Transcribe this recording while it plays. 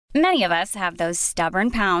Many of us have those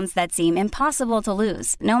stubborn pounds that seem impossible to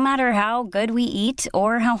lose, no matter how good we eat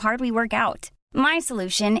or how hard we work out. My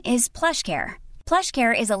solution is PlushCare.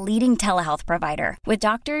 PlushCare is a leading telehealth provider with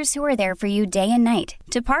doctors who are there for you day and night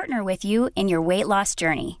to partner with you in your weight loss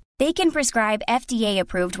journey. They can prescribe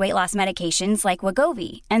FDA-approved weight loss medications like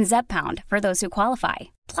Wegovy and Zepbound for those who qualify.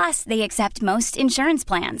 Plus, they accept most insurance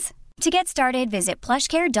plans. To get started, visit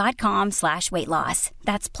plushcare.com/weightloss.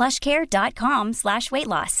 That's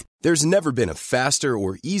plushcare.com/weightloss. There's never been a faster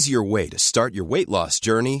or easier way to start your weight loss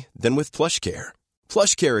journey than with PlushCare.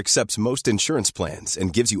 PlushCare accepts most insurance plans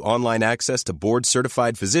and gives you online access to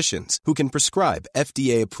board-certified physicians who can prescribe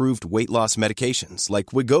FDA-approved weight loss medications like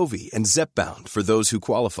Wegovy and Zepbound for those who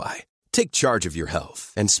qualify. Take charge of your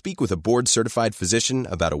health and speak with a board-certified physician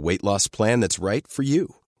about a weight loss plan that's right for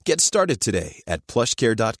you. Get started today at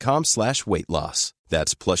plushcare.com/weightloss.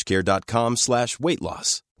 That's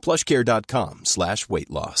plushcare.com/weightloss.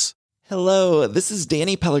 plushcare.com/weightloss. Hello, this is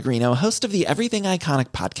Danny Pellegrino, host of the Everything Iconic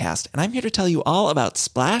podcast, and I'm here to tell you all about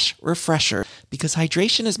Splash Refresher, because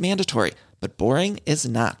hydration is mandatory, but boring is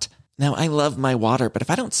not. Now, I love my water, but if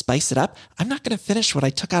I don't spice it up, I'm not going to finish what I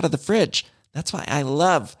took out of the fridge. That's why I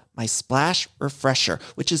love my Splash Refresher,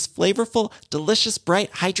 which is flavorful, delicious,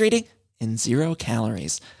 bright, hydrating, and 0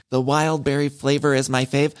 calories. The wild berry flavor is my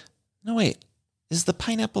fave. No, wait, is the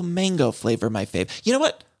pineapple mango flavor my fave? You know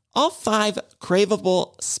what? All 5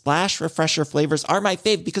 craveable Splash Refresher flavors are my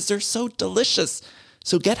fave because they're so delicious.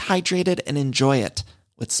 So get hydrated and enjoy it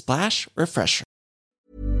with Splash Refresher.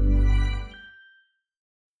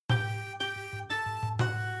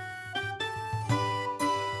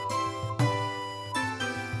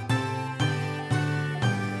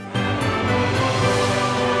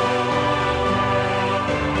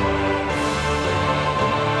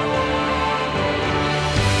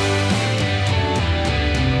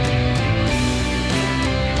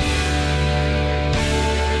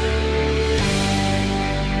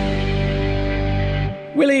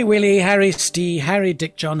 Willie, Harry, Steve, Harry,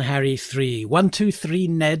 Dick, John, Harry, 3. 1, 2, 3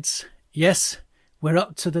 Neds. Yes, we're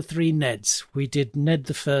up to the 3 Neds. We did Ned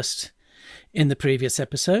the First in the previous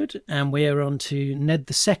episode, and we're on to Ned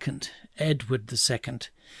the Second, Edward the Second.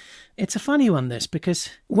 It's a funny one, this, because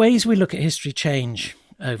ways we look at history change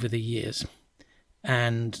over the years,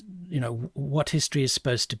 and, you know, what history is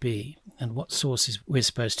supposed to be and what sources we're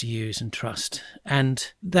supposed to use and trust.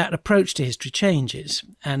 And that approach to history changes.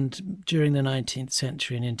 And during the 19th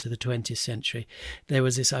century and into the 20th century, there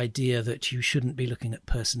was this idea that you shouldn't be looking at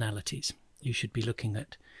personalities. You should be looking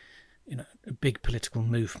at, you know, big political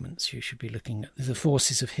movements. You should be looking at the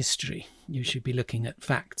forces of history. You should be looking at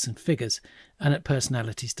facts and figures, and that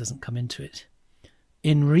personalities doesn't come into it.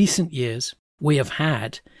 In recent years, we have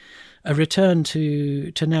had a return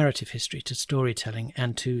to narrative history, to storytelling,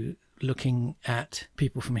 and to looking at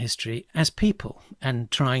people from history as people and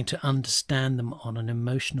trying to understand them on an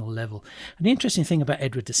emotional level. And the interesting thing about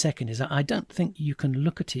Edward II is that I don't think you can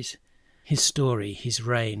look at his story, his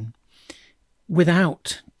reign,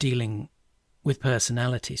 without dealing with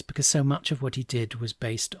personalities, because so much of what he did was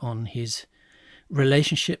based on his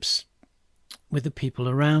relationships with the people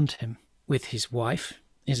around him, with his wife,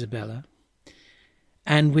 Isabella,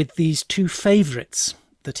 and with these 2 favourites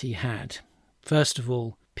that he had. First of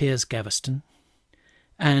all, Piers Gaveston,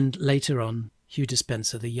 and later on, Hugh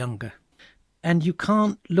Despenser the Younger. And you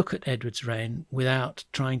can't look at Edward's reign without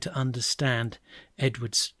trying to understand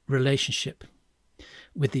Edward's relationship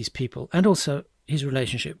with these people, and also his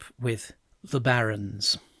relationship with the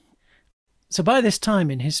barons. So by this time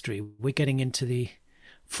in history, we're getting into the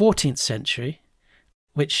 14th century,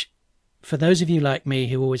 which, for those of you like me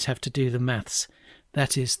who always have to do the maths,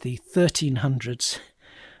 that is the 1300s.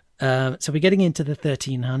 So we're getting into the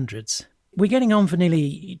 1300s. We're getting on for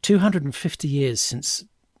nearly 250 years since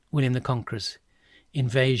William the Conqueror's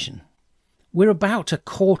invasion. We're about a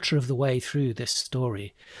quarter of the way through this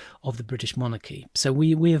story of the British monarchy. So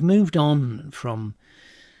we have moved on from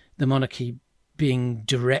the monarchy being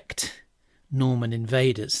direct Norman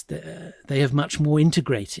invaders. They have much more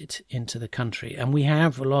integrated into the country. And we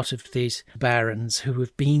have a lot of these barons who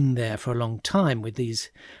have been there for a long time with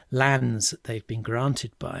these lands that they've been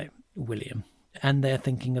granted by William. And they're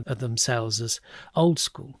thinking of themselves as old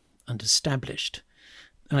school and established.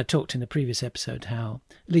 And I talked in the previous episode how,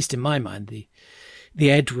 at least in my mind, the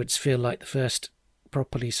Edwards feel like the first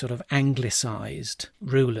properly sort of anglicised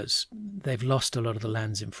rulers. They've lost a lot of the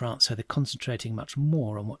lands in France, so they're concentrating much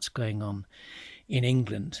more on what's going on in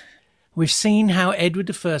England. We've seen how Edward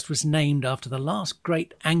I was named after the last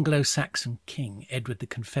great Anglo-Saxon king, Edward the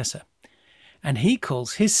Confessor, and he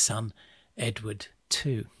calls his son Edward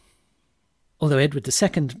II. Although Edward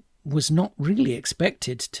II was not really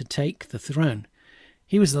expected to take the throne.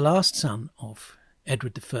 He was the last son of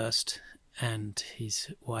Edward I and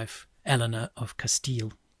his wife Eleanor of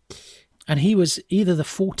Castile. And he was either the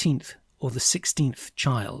 14th or the 16th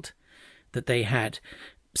child that they had.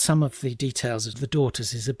 Some of the details of the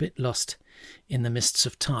daughters is a bit lost in the mists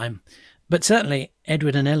of time. But certainly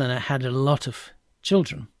Edward and Eleanor had a lot of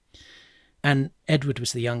children. And Edward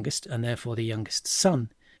was the youngest and therefore the youngest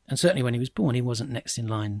son. And certainly when he was born, he wasn't next in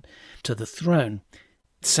line to the throne.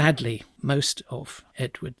 Sadly, most of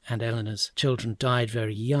Edward and Eleanor's children died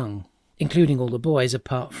very young, including all the boys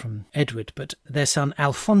apart from Edward. But their son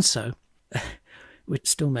Alfonso, which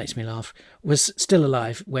still makes me laugh, was still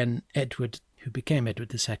alive when Edward, who became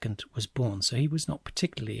Edward II, was born. So he was not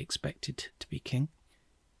particularly expected to be king.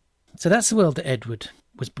 So that's the world that Edward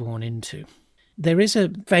was born into. There is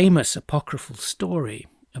a famous apocryphal story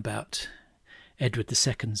about Edward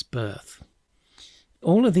II's birth.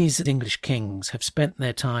 All of these English kings have spent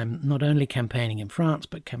their time not only campaigning in France,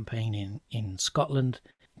 but campaigning in Scotland,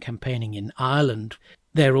 campaigning in Ireland.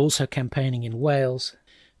 They're also campaigning in Wales.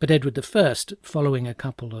 But Edward I, following a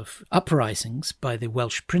couple of uprisings by the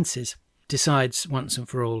Welsh princes, decides once and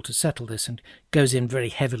for all to settle this and goes in very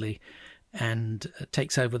heavily and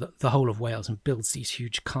takes over the whole of Wales and builds these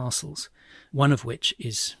huge castles, one of which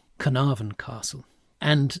is Carnarvon Castle.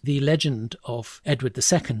 And the legend of Edward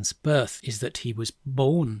II's birth is that he was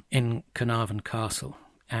born in Carnarvon Castle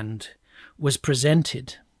and was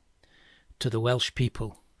presented to the Welsh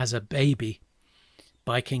people as a baby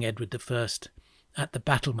by King Edward I at the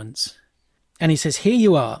battlements. And he says, "Here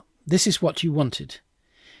you are. This is what you wanted.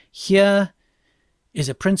 Here is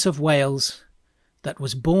a Prince of Wales that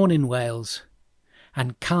was born in Wales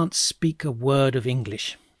and can't speak a word of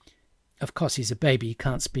English." Of course, he's a baby, he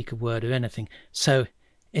can't speak a word of anything. So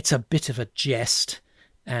it's a bit of a jest.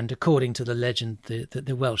 And according to the legend,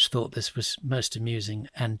 the Welsh thought this was most amusing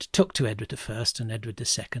and took to Edward I and Edward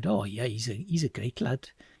II. "Oh, yeah, he's a great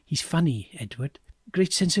lad. He's funny, Edward.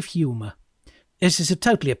 Great sense of humour." This is a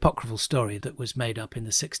totally apocryphal story that was made up in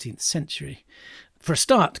the 16th century. For a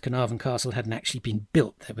start, Carnarvon Castle hadn't actually been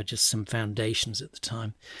built. There were just some foundations at the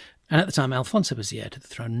time. And at the time, Alfonso was the heir to the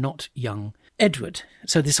throne, not young Edward.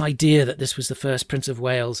 So this idea that this was the first Prince of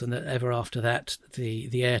Wales and that ever after that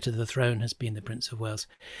the heir to the throne has been the Prince of Wales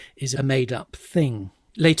is a made-up thing.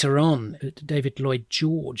 Later on, David Lloyd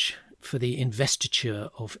George, for the investiture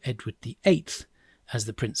of Edward VIII as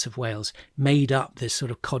the Prince of Wales, made up this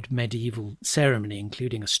sort of cod medieval ceremony,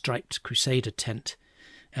 including a striped crusader tent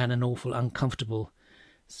and an awful uncomfortable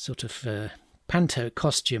sort of panto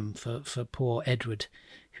costume for poor Edward,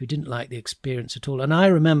 who didn't like the experience at all. And I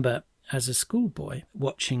remember as a schoolboy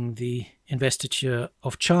watching the investiture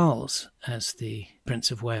of Charles as the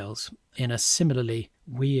Prince of Wales in a similarly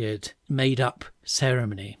weird made-up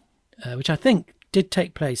ceremony, which I think did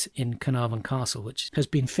take place in Carnarvon Castle, which has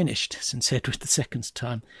been finished since Edward II's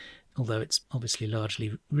time, although it's obviously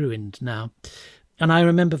largely ruined now. And I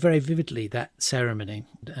remember very vividly that ceremony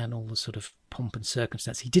and all the sort of pomp and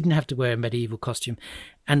circumstance. He didn't have to wear a medieval costume,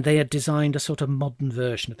 and they had designed a sort of modern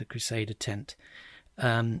version of the Crusader tent,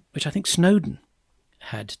 which I think Snowdon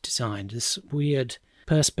had designed, this weird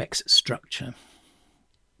perspex structure.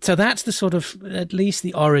 So that's the sort of, at least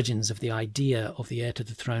the origins of the idea of the heir to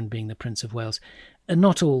the throne being the Prince of Wales. And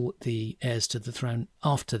not all the heirs to the throne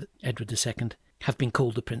after Edward II have been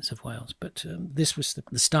called the Prince of Wales, but this was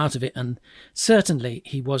the start of it. And certainly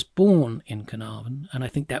he was born in Carnarvon, and I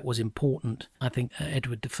think that was important. I think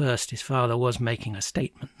Edward I, his father, was making a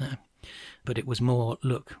statement there, but it was more,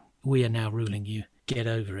 look, we are now ruling you, get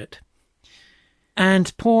over it.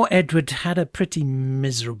 And poor Edward had a pretty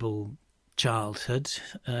miserable childhood.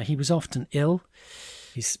 He was often ill.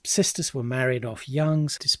 His sisters were married off young.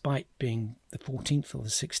 Despite being the 14th or the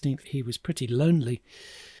 16th, he was pretty lonely.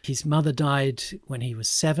 His mother died when he was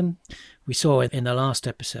 7. We saw in the last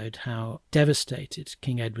episode how devastated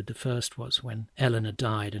King Edward I was when Eleanor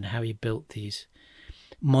died and how he built these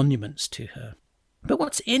monuments to her. But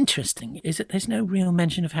what's interesting is that there's no real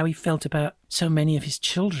mention of how he felt about so many of his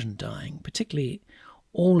children dying, particularly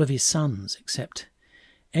all of his sons except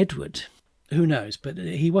Edward. Who knows? But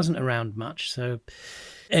he wasn't around much, so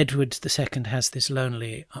Edward II has this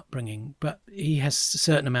lonely upbringing, but he has a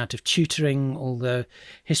certain amount of tutoring, although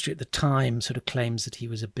history at the time sort of claims that he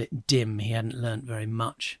was a bit dim, he hadn't learnt very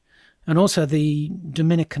much. And also the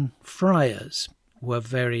Dominican friars were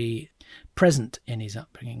very present in his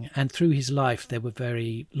upbringing, and through his life they were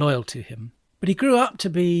very loyal to him. But he grew up to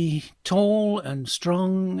be tall and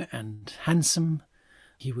strong and handsome.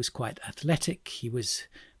 He was quite athletic. He was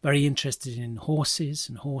very interested in horses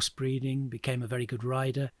and horse breeding, became a very good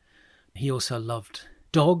rider. He also loved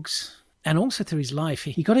dogs, and also through his life,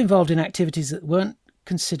 he got involved in activities that weren't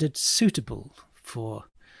considered suitable for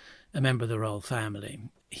a member of the royal family.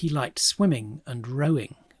 He liked swimming and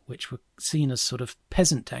rowing, which were seen as sort of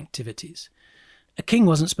peasant activities. A king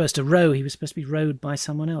wasn't supposed to row, he was supposed to be rowed by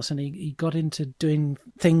someone else, and he got into doing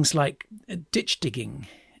things like ditch digging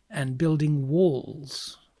and building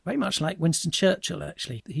walls, very much like Winston Churchill,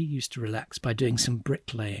 actually. He used to relax by doing some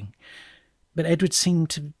bricklaying. But Edward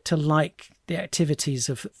seemed to like the activities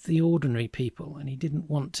of the ordinary people, and he didn't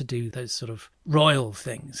want to do those sort of royal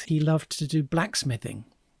things. He loved to do blacksmithing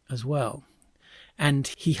as well.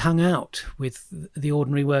 And he hung out with the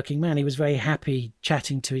ordinary working man. He was very happy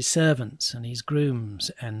chatting to his servants and his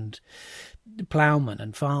grooms and ploughmen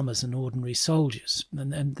and farmers and ordinary soldiers.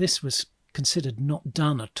 And this was considered not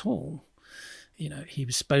done at all. You know, he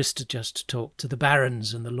was supposed to just talk to the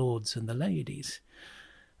barons and the lords and the ladies.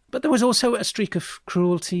 But there was also a streak of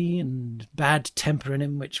cruelty and bad temper in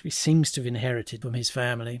him, which he seems to have inherited from his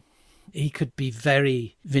family. He could be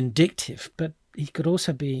very vindictive, but he could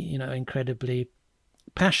also be, you know, incredibly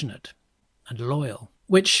passionate and loyal,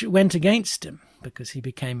 which went against him because he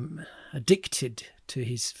became addicted to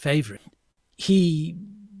his favourite. He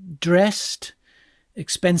dressed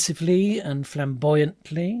expensively and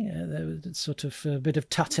flamboyantly. There was sort of a bit of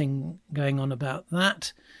tutting going on about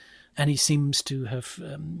that. And he seems to have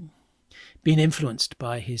been influenced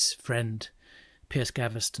by his friend Piers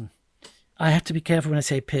Gaveston. I have to be careful when I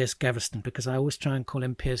say Piers Gaveston because I always try and call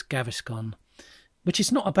him Piers Gaviscon, which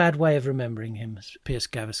is not a bad way of remembering him as Piers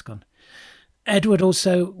Gaviscon. Edward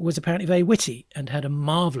also was apparently very witty and had a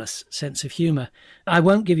marvellous sense of humour. I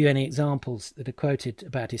won't give you any examples that are quoted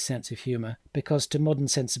about his sense of humour because to modern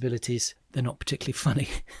sensibilities they're not particularly funny.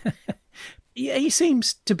 He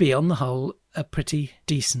seems to be, on the whole, a pretty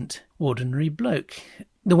decent, ordinary bloke.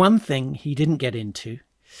 The one thing he didn't get into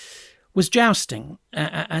was jousting,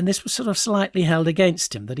 and this was sort of slightly held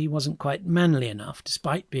against him, that he wasn't quite manly enough,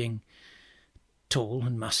 despite being tall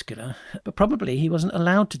and muscular. But probably he wasn't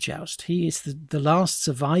allowed to joust. He is the last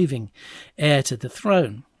surviving heir to the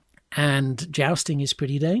throne, and jousting is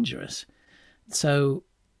pretty dangerous. So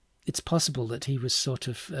it's possible that he was sort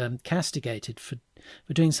of castigated for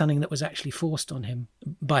doing something that was actually forced on him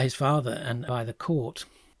by his father and by the court.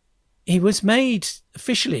 He was made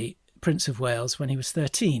officially Prince of Wales when he was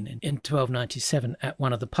 13 in 1297 at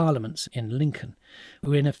one of the parliaments in Lincoln.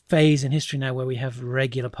 We're in a phase in history now where we have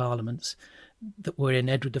regular parliaments that were in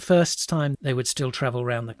Edward I's time. They would still travel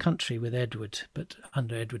around the country with Edward, but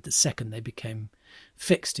under Edward II they became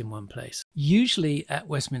fixed in one place, usually at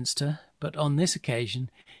Westminster, but on this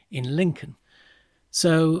occasion in Lincoln.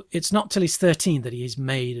 So it's not till he's 13 that he is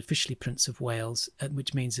made officially Prince of Wales,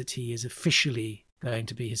 which means that he is officially going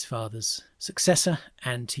to be his father's successor,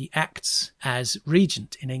 and he acts as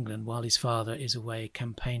regent in England while his father is away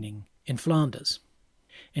campaigning in Flanders.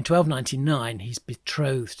 In 1299, he's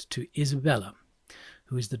betrothed to Isabella,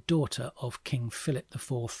 who is the daughter of King Philip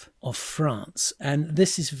IV of France. And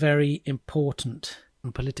this is very important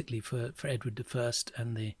politically for Edward I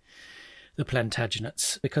and the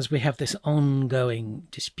Plantagenets, because we have this ongoing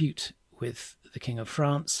dispute with the King of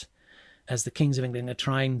France, as the kings of England are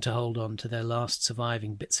trying to hold on to their last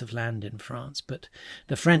surviving bits of land in France. But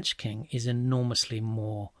the French king is enormously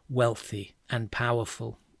more wealthy and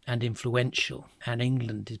powerful and influential, and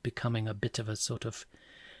England is becoming a bit of a sort of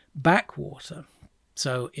backwater.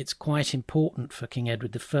 So it's quite important for King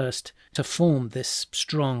Edward I to form this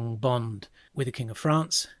strong bond with the King of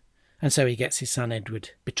France, and so he gets his son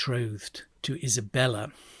Edward betrothed to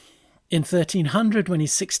Isabella. In 1300, when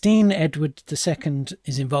he's 16, Edward II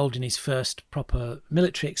is involved in his first proper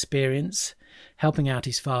military experience, helping out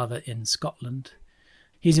his father in Scotland.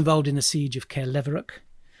 He's involved in the siege of Caerlaverock.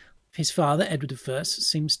 His father, Edward I,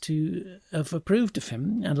 seems to have approved of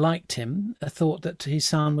him and liked him, thought that his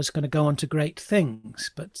son was going to go on to great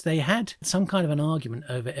things. But they had some kind of an argument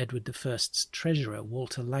over Edward I's treasurer,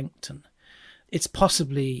 Walter Langton. It's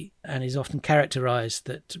possibly, and is often characterised,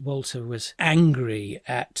 that Walter was angry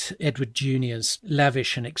at Edward Jr.'s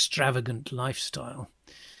lavish and extravagant lifestyle.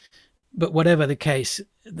 But whatever the case,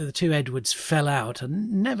 the two Edwards fell out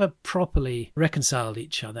and never properly reconciled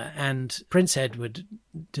each other, and Prince Edward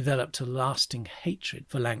developed a lasting hatred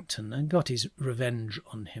for Langton and got his revenge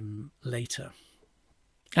on him later.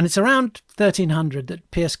 And it's around 1300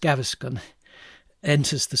 that Piers Gaveston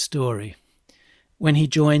enters the story, when he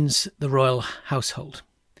joins the royal household.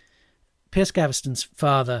 Piers Gaveston's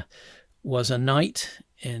father was a knight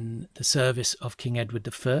in the service of King Edward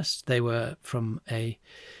I. They were from a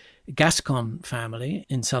Gascon family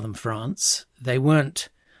in southern France. They weren't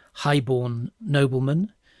high-born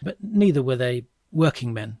noblemen, but neither were they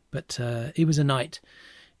working men, but he was a knight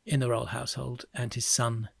in the royal household, and his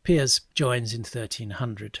son Piers joins in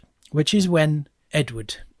 1300, which is when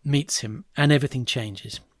Edward meets him and everything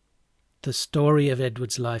changes. The story of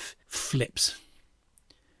Edward's life flips.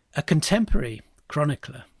 A contemporary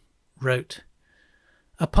chronicler wrote,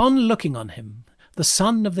 "Upon looking on him, the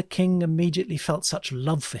son of the king immediately felt such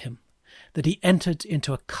love for him that he entered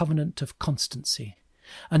into a covenant of constancy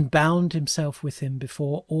and bound himself with him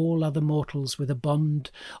before all other mortals with a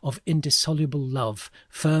bond of indissoluble love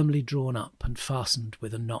firmly drawn up and fastened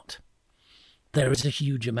with a knot." There is a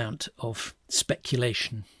huge amount of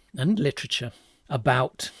speculation and literature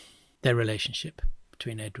about their relationship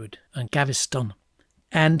between Edward and Gaveston.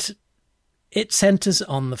 And it centres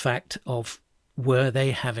on the fact of, were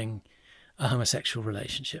they having a homosexual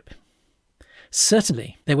relationship?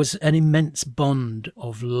 Certainly, there was an immense bond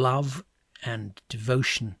of love and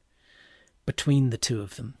devotion between the two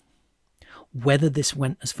of them. Whether this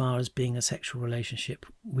went as far as being a sexual relationship,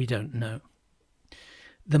 we don't know.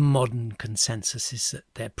 The modern consensus is that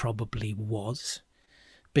there probably was,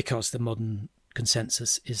 because the modern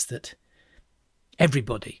consensus is that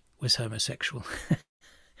everybody was homosexual.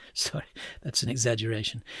 Sorry, that's an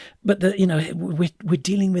exaggeration. But, we're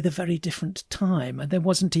dealing with a very different time, and there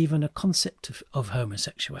wasn't even a concept of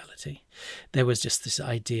homosexuality. There was just this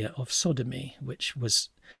idea of sodomy, which was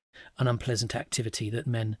an unpleasant activity that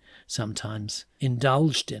men sometimes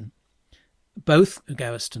indulged in. Both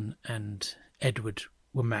Gaveston and Edward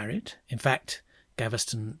were married. In fact,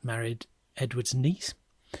 Gaveston married Edward's niece.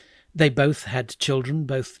 They both had children,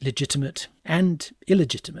 both legitimate and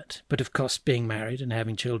illegitimate. But of course, being married and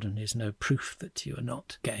having children is no proof that you are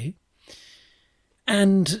not gay.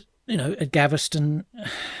 And, Gaveston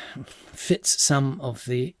fits some of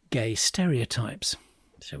the gay stereotypes,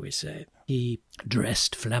 shall we say. He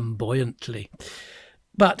dressed flamboyantly.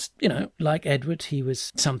 But, like Edward, he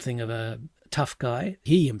was something of a tough guy.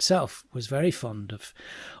 He himself was very fond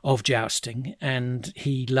of jousting, and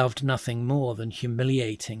he loved nothing more than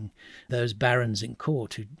humiliating those barons in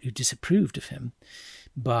court who disapproved of him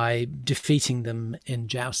by defeating them in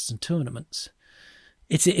jousts and tournaments.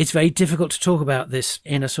 It's very difficult to talk about this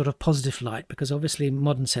in a sort of positive light, because obviously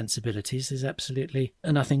modern sensibilities, there's absolutely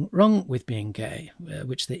nothing wrong with being gay,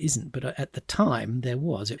 which there isn't. But at the time there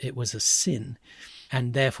was. It was a sin.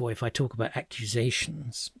 And therefore, if I talk about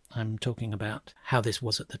accusations, I'm talking about how this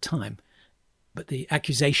was at the time. But the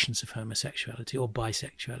accusations of homosexuality or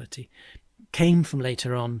bisexuality came from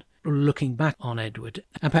later on, looking back on Edward.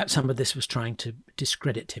 And perhaps some of this was trying to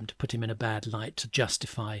discredit him, to put him in a bad light, to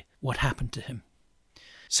justify what happened to him.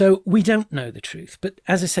 So we don't know the truth. But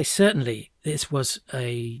as I say, certainly this was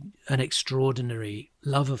an extraordinary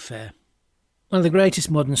love affair. One of the greatest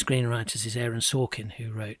modern screenwriters is Aaron Sorkin,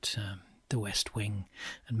 who wrote The West Wing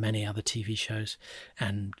and many other TV shows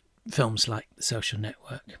and films like The Social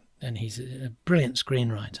Network. And he's a brilliant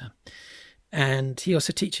screenwriter. And he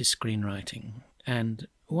also teaches screenwriting. And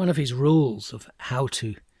one of his rules of how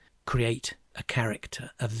to create a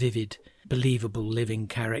character, a vivid, believable, living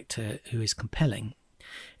character who is compelling,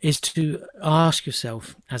 is to ask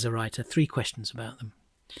yourself as a writer 3 questions about them.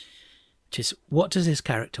 Which is, what does this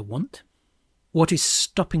character want? What is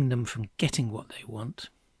stopping them from getting what they want?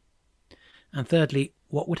 And thirdly,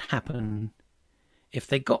 what would happen if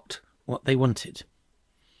they got what they wanted?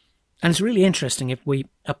 And it's really interesting if we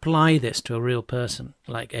apply this to a real person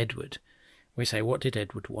like Edward. We say, what did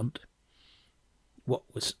Edward want? What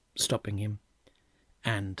was stopping him?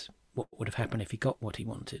 And what would have happened if he got what he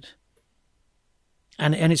wanted?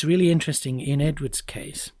 And it's really interesting in Edward's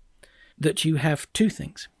case that you have 2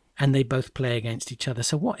 things, and they both play against each other.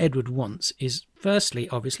 So what Edward wants is, firstly,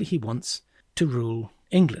 obviously, he wants to rule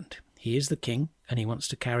England. He is the king, and he wants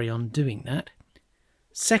to carry on doing that.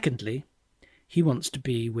 Secondly, he wants to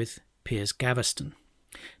be with Piers Gaveston.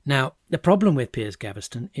 Now, the problem with Piers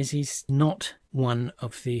Gaveston is he's not one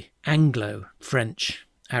of the Anglo-French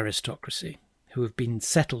aristocracy who have been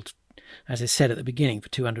settled, as I said at the beginning, for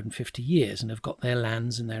 250 years and have got their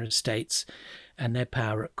lands and their estates and their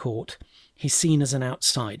power at court. He's seen as an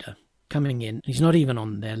outsider coming in. He's not even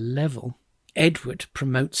on their level. Edward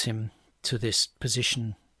promotes him to this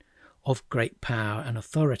position of great power and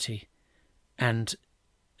authority and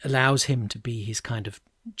allows him to be his kind of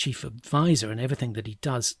chief advisor, and everything that he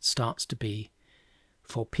does starts to be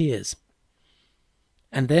for Piers.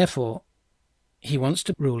 And therefore, he wants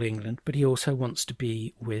to rule England, but he also wants to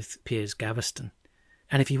be with Piers Gaveston.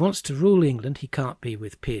 And if he wants to rule England, he can't be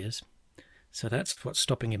with Piers. So that's what's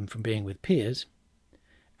stopping him from being with Piers.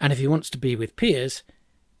 And if he wants to be with Piers,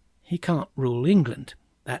 he can't rule England.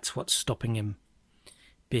 That's what's stopping him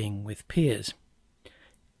being with Piers.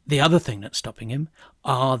 The other thing that's stopping him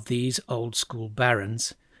are these old school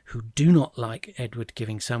barons who do not like Edward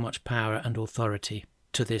giving so much power and authority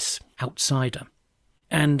to this outsider.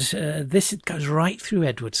 And this goes right through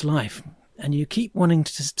Edward's life. And you keep wanting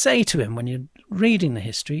to say to him when you're reading the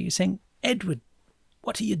history, you're saying, Edward,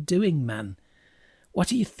 what are you doing, man?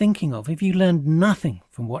 What are you thinking of? Have you learned nothing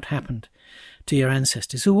from what happened to your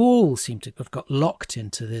ancestors, who all seem to have got locked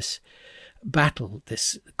into this battle,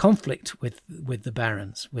 this conflict with the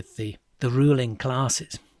barons, with the ruling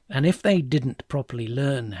classes? And if they didn't properly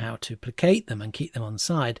learn how to placate them and keep them on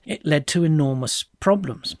side, it led to enormous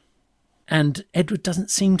problems. And Edward doesn't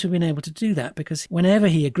seem to have been able to do that, because whenever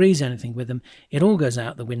he agrees anything with them, it all goes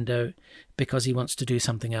out the window because he wants to do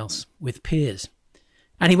something else with Piers.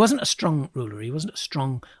 And he wasn't a strong ruler. He wasn't a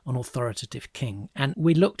strong and authoritative king. And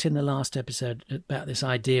we looked in the last episode about this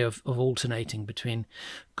idea of alternating between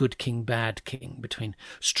good king, bad king, between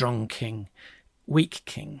strong king, weak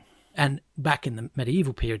king. And back in the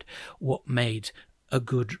medieval period, what made a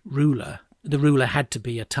good ruler? The ruler had to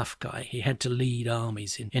be a tough guy. He had to lead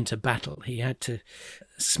armies into battle. He had to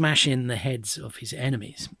smash in the heads of his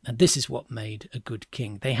enemies. And this is what made a good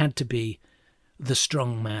king. They had to be the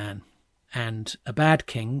strong man. And a bad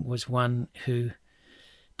king was one who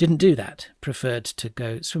didn't do that, preferred to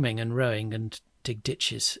go swimming and rowing and dig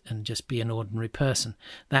ditches and just be an ordinary person.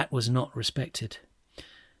 That was not respected.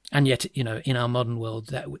 And yet, in our modern world,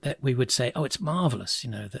 that we would say, oh, it's marvellous,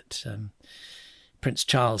 that Prince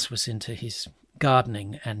Charles was into his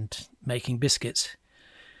gardening and making biscuits.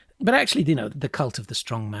 But actually, the cult of the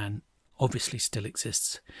strong man obviously still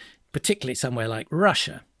exists, particularly somewhere like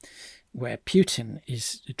Russia, where Putin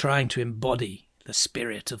is trying to embody the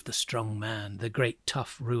spirit of the strong man, the great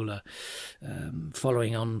tough ruler,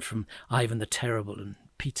 following on from Ivan the Terrible and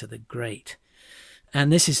Peter the Great.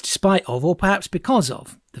 And this is despite of, or perhaps because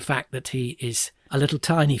of, the fact that he is a little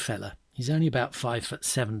tiny fella. He's only about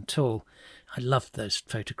 5'7" tall. I loved those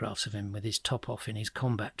photographs of him with his top off in his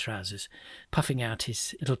combat trousers, puffing out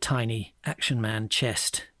his little tiny action man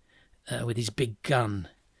chest with his big gun.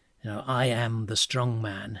 I am the strong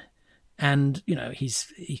man. And,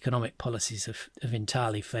 his economic policies have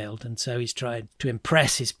entirely failed. And so he's tried to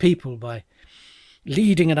impress his people by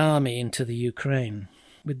leading an army into the Ukraine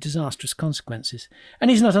with disastrous consequences.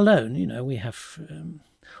 And he's not alone. We have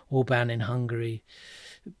Orban in Hungary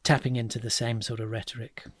tapping into the same sort of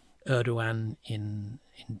rhetoric, Erdogan in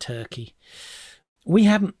Turkey. We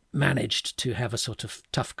haven't managed to have a sort of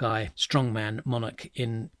tough guy, strongman monarch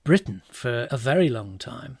in Britain for a very long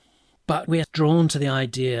time. But we're drawn to the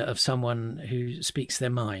idea of someone who speaks their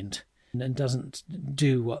mind and doesn't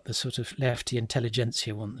do what the sort of lefty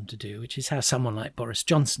intelligentsia want them to do, which is how someone like Boris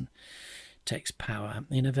Johnson takes power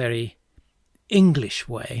in a very English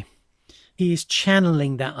way. He is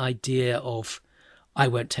channeling that idea of, I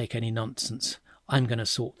won't take any nonsense, I'm going to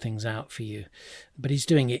sort things out for you. But he's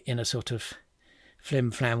doing it in a sort of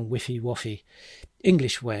flim-flam, whiffy-woffy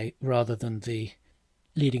English way, rather than the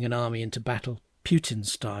leading an army into battle Putin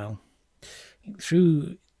style.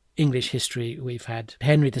 Through English history, we've had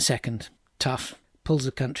Henry II, tough, pulls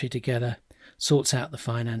the country together, sorts out the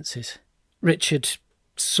finances. Richard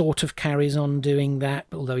sort of carries on doing that,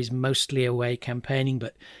 although he's mostly away campaigning,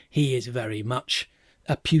 but he is very much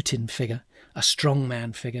a Putin figure, a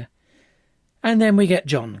strongman figure. And then we get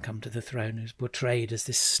John come to the throne, who's portrayed as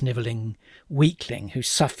this snivelling weakling who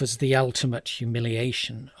suffers the ultimate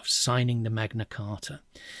humiliation of signing the Magna Carta,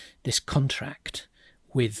 this contract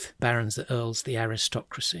with barons, the earls, the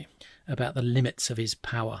aristocracy, about the limits of his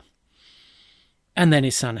power. And then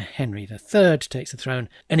his son Henry III takes the throne,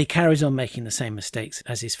 and he carries on making the same mistakes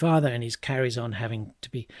as his father, and he carries on having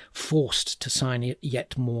to be forced to sign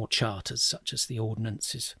yet more charters, such as the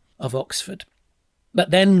Ordinances of Oxford.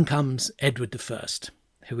 But then comes Edward I,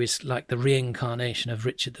 who is like the reincarnation of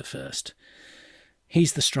Richard I.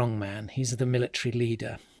 He's the strong man, he's the military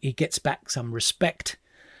leader. He gets back some respect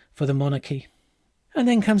for the monarchy. And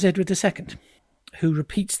then comes Edward II, who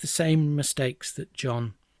repeats the same mistakes that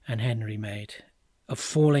John and Henry made, of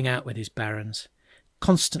falling out with his barons,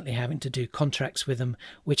 constantly having to do contracts with them,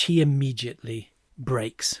 which he immediately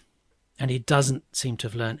breaks. And he doesn't seem to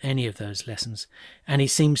have learned any of those lessons, and he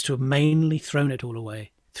seems to have mainly thrown it all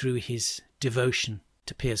away through his devotion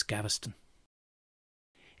to Piers Gaveston.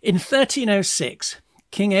 In 1306,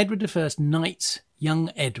 King Edward I knights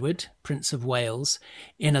young Edward, Prince of Wales,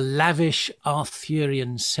 in a lavish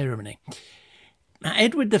Arthurian ceremony. Now,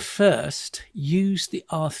 Edward I used the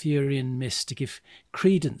Arthurian myths to give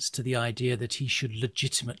credence to the idea that he should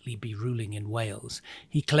legitimately be ruling in Wales.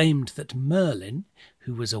 He claimed that Merlin,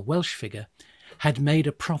 who was a Welsh figure, had made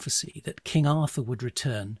a prophecy that King Arthur would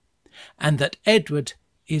return, and that Edward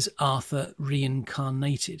is Arthur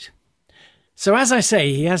reincarnated. So as I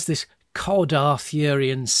say, he has this cod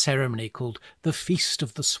Arthurian ceremony called the Feast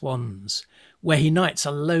of the Swans, where he knights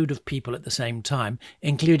a load of people at the same time,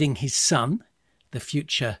 including his son, the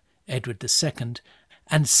future Edward II,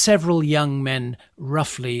 and several young men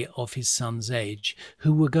roughly of his son's age,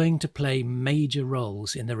 who were going to play major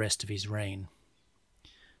roles in the rest of his reign.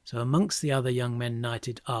 So amongst the other young men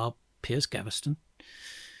knighted are Piers Gaveston,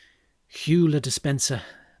 Hugh le Despencer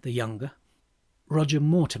the younger, Roger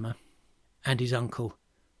Mortimer, and his uncle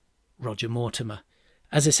Roger Mortimer.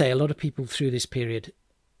 As I say, a lot of people through this period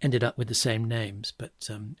ended up with the same names, but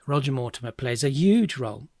Roger Mortimer plays a huge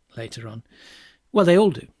role later on. Well, they all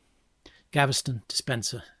do. Gaveston,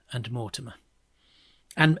 Despencer and Mortimer.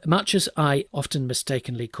 And much as I often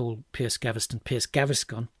mistakenly call Piers Gaveston Piers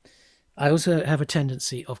Gaviscon, I also have a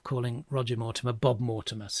tendency of calling Roger Mortimer Bob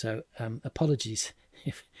Mortimer, so apologies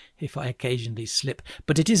if I occasionally slip,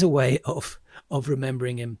 but it is a way of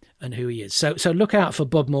remembering him and who he is. So look out for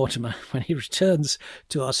Bob Mortimer when he returns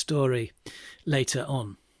to our story later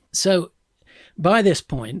on. So by this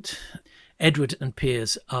point, Edward and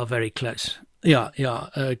Piers are very close. Yeah,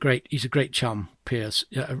 great. He's a great chum, Piers.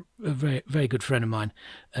 Yeah, a very, very good friend of mine.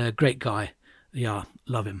 Great guy. Yeah,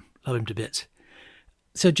 love him to bits.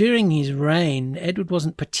 So during his reign, Edward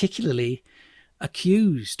wasn't particularly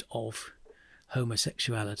accused of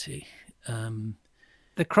homosexuality.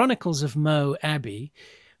 The Chronicles of Moe Abbey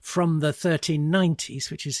from the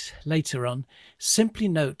 1390s, which is later on, simply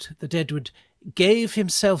note that Edward gave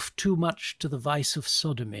himself too much to the vice of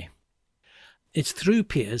sodomy. It's through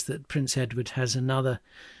Piers that Prince Edward has another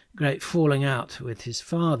great falling out with his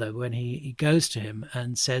father when he goes to him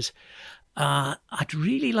and says, I'd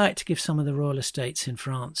really like to give some of the royal estates in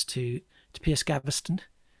France to Piers Gaveston.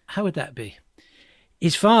 How would that be?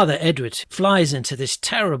 His father, Edward, flies into this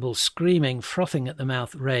terrible, screaming, frothing at the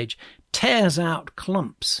mouth rage, tears out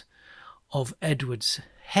clumps of Edward's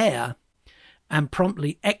hair and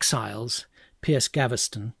promptly exiles Piers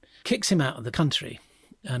Gaveston, kicks him out of the country,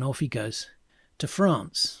 and off he goes to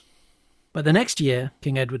France. But the next year,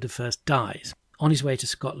 King Edward I dies, on his way to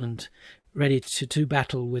Scotland, ready to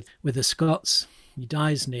battle with the Scots. He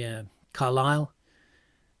dies near Carlisle.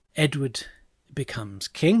 Edward becomes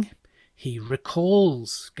king. He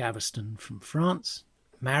recalls Gaveston from France,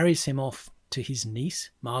 marries him off to his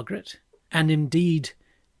niece, Margaret, and indeed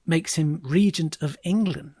makes him regent of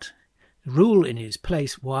England, rule in his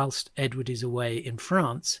place whilst Edward is away in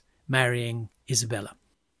France, marrying Isabella.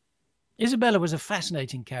 Isabella was a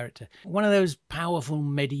fascinating character, one of those powerful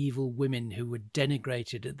medieval women who were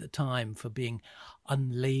denigrated at the time for being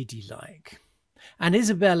unladylike. And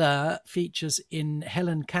Isabella features in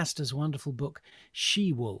Helen Castor's wonderful book,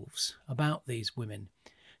 She-Wolves, about these women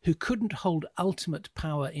who couldn't hold ultimate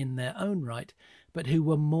power in their own right, but who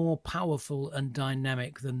were more powerful and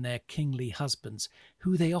dynamic than their kingly husbands,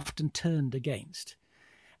 who they often turned against.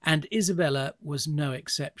 And Isabella was no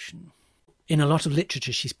exception. In a lot of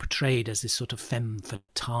literature, she's portrayed as this sort of femme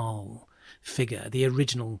fatale figure, the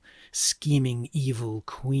original scheming evil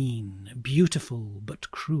queen, beautiful but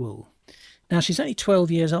cruel. Now, she's only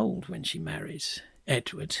 12 years old when she marries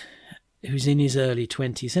Edward, who's in his early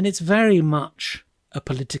 20s, and it's very much a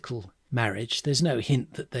political marriage. There's no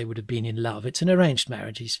hint that they would have been in love. It's an arranged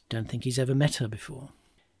marriage. I don't think he's ever met her before.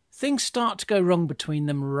 Things start to go wrong between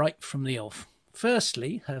them right from the off.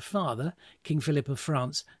 Firstly, her father, King Philip of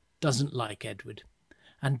France, doesn't like Edward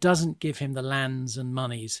and doesn't give him the lands and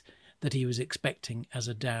monies that he was expecting as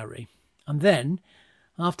a dowry. And then,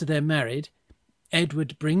 after they're married,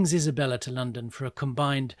 Edward brings Isabella to London for a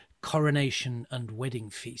combined coronation and wedding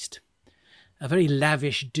feast. A very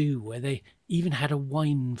lavish do where they even had a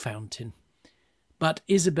wine fountain. But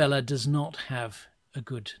Isabella does not have a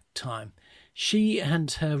good time. She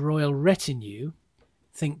and her royal retinue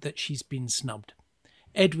think that she's been snubbed.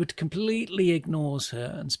 Edward completely ignores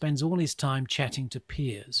her and spends all his time chatting to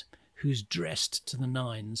Piers, who's dressed to the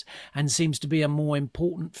nines and seems to be a more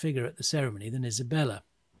important figure at the ceremony than Isabella.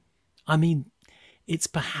 I mean, it's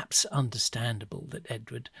perhaps understandable that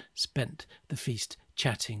Edward spent the feast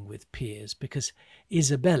chatting with Piers because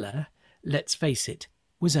Isabella, let's face it,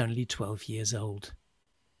 was only 12 years old.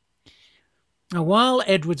 Now, while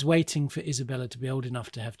Edward's waiting for Isabella to be old enough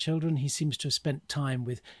to have children, he seems to have spent time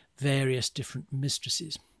with various different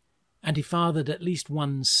mistresses, and he fathered at least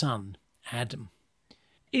one son, Adam.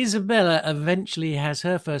 Isabella eventually has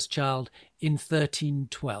her first child in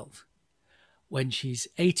 1312, when she's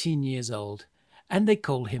 18 years old, and they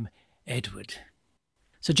call him Edward.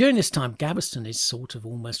 So during this time, Gaveston is sort of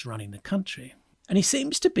almost running the country, and he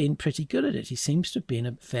seems to have been pretty good at it. He seems to have been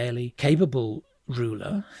a fairly capable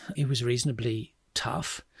ruler. He was reasonably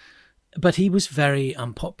tough, but he was very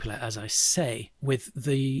unpopular, as I say, with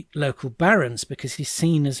the local barons because he's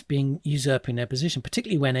seen as being usurping their position,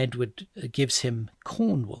 particularly when Edward gives him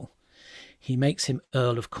Cornwall. He makes him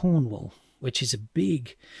Earl of Cornwall, which is a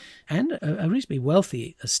big and a reasonably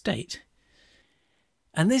wealthy estate.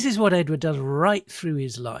 And this is what Edward does right through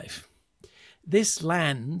his life. This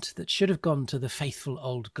land that should have gone to the faithful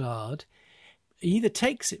old guard, he either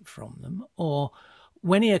takes it from them or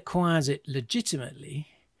when he acquires it legitimately,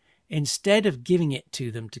 instead of giving it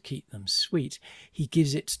to them to keep them sweet, he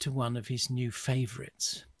gives it to one of his new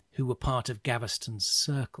favourites who were part of Gaveston's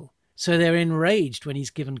circle. So they're enraged when he's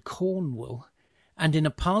given Cornwall, and in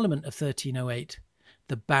a parliament of 1308,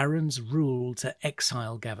 the barons rule to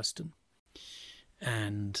exile Gaveston.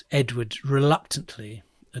 And Edward reluctantly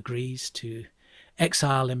agrees to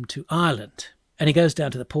exile him to Ireland. And he goes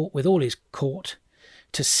down to the port with all his court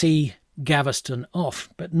to see Gaveston off,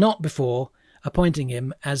 but not before appointing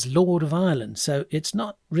him as Lord of Ireland. So it's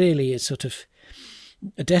not really a sort of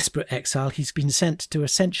a desperate exile. He's been sent to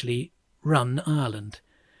essentially run Ireland,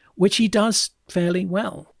 which he does fairly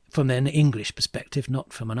well from an English perspective,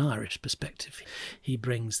 not from an Irish perspective. He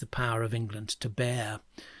brings the power of England to bear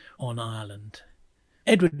on Ireland.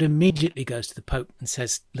 Edward immediately goes to the Pope and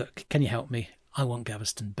says, look, can you help me? I want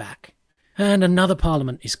Gaveston back. And another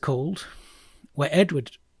parliament is called, where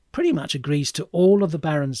Edward pretty much agrees to all of the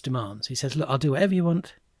barons' demands. He says, look, I'll do whatever you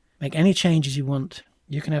want, make any changes you want,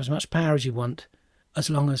 you can have as much power as you want, as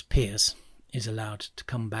long as Piers is allowed to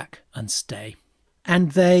come back and stay.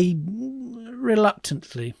 And they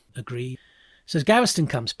reluctantly agree. So Gaveston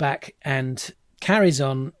comes back and carries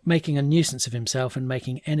on making a nuisance of himself and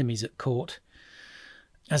making enemies at court.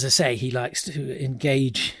 As I say, he likes to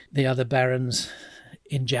engage the other barons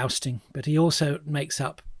in jousting, but he also makes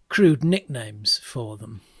up crude nicknames for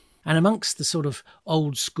them. And amongst the sort of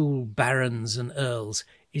old school barons and earls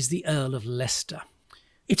is the Earl of Leicester.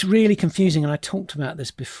 It's really confusing, and I talked about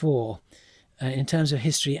this before, in terms of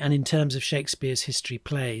history and in terms of Shakespeare's history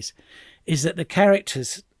plays, is that the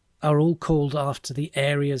characters are all called after the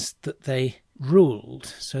areas that they ruled.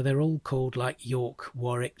 So they're all called like York,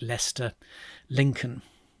 Warwick, Leicester, Lincoln.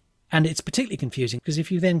 And it's particularly confusing because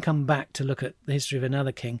if you then come back to look at the history of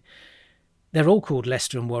another king, they're all called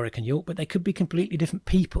Leicester and Warwick and York, but they could be completely different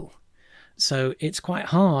people. So it's quite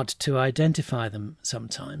hard to identify them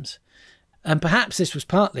sometimes. And perhaps this was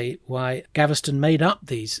partly why Gaveston made up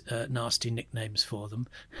these nasty nicknames for them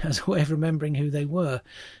as a way of remembering who they were.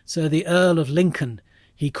 So the Earl of Lincoln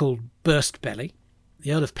he called Burst Belly.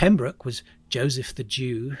 The Earl of Pembroke was Joseph the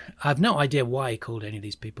Jew. I have no idea why he called any of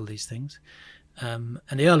these people these things. And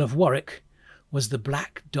the Earl of Warwick was the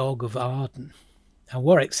Black Dog of Arden. Now,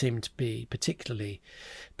 Warwick seemed to be particularly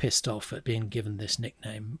pissed off at being given this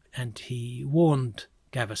nickname, and he warned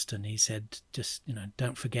Gaveston. He said, just,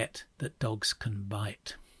 don't forget that dogs can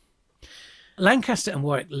bite. Lancaster and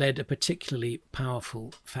Warwick led a particularly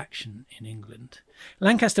powerful faction in England.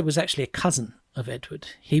 Lancaster was actually a cousin of Edward.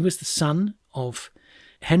 He was the son of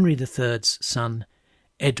Henry III's son,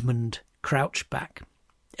 Edmund Crouchback.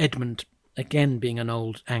 Edmund, again, being an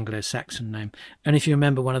old Anglo-Saxon name. And if you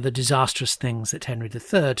remember, one of the disastrous things that Henry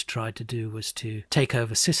III tried to do was to take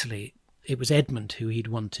over Sicily. It was Edmund who he'd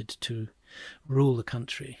wanted to rule the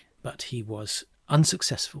country, but he was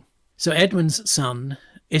unsuccessful. So Edmund's son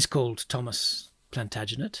is called Thomas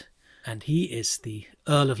Plantagenet, and he is the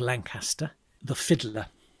Earl of Lancaster, the Fiddler.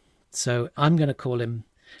 So I'm going to call him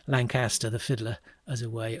Lancaster the Fiddler as a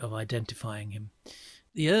way of identifying him.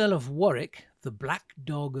 The Earl of Warwick, the Black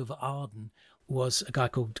Dog of Arden, was a guy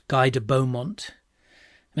called Guy de Beaumont.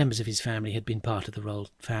 Members of his family had been part of the royal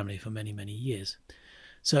family for many, many years.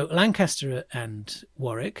 So Lancaster and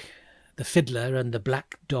Warwick, the Fiddler and the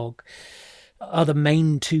Black Dog, are the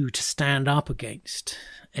main two to stand up against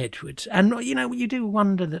Edward. And, you do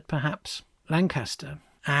wonder that perhaps Lancaster,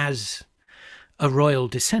 as a royal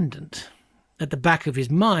descendant, at the back of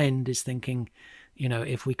his mind is thinking,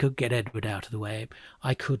 if we could get Edward out of the way,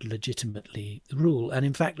 I could legitimately rule. And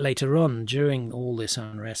in fact, later on, during all this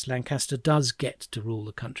unrest, Lancaster does get to rule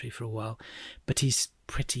the country for a while, but he's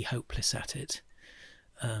pretty hopeless at it.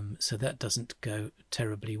 So that doesn't go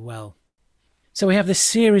terribly well. So we have this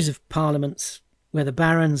series of parliaments where the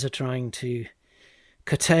barons are trying to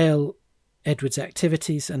curtail Edward's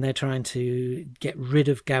activities, and they're trying to get rid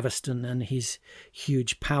of Gaveston and his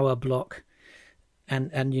huge power block.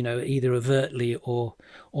 And either overtly or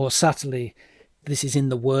subtly, this is in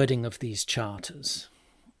the wording of these charters.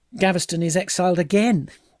 Gaveston is exiled again,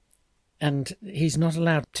 and he's not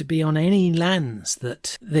allowed to be on any lands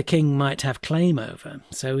that the king might have claim over.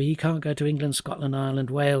 So he can't go to England, Scotland, Ireland,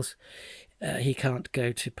 Wales. He can't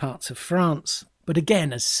go to parts of France. But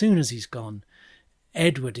again, as soon as he's gone,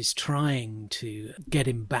 Edward is trying to get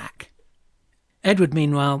him back. Edward,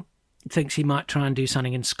 meanwhile, thinks he might try and do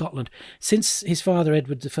something in Scotland. Since his father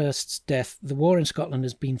Edward I's death, the war in Scotland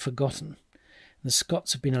has been forgotten. The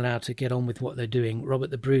Scots have been allowed to get on with what they're doing. Robert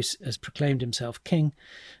the Bruce has proclaimed himself king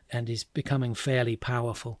and is becoming fairly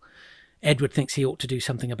powerful. Edward thinks he ought to do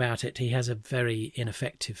something about it. He has a very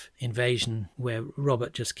ineffective invasion where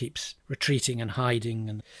Robert just keeps retreating and hiding,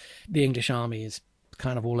 and the English army is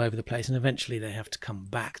kind of all over the place, and eventually they have to come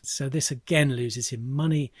back. So this again loses him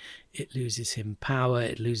money, it loses him power,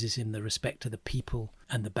 it loses him the respect of the people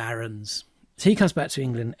and the barons. So he comes back to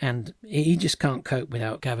England and he just can't cope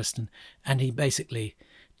without Gaveston, and he basically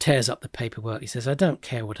tears up the paperwork. He says, I don't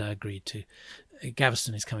care what I agreed to.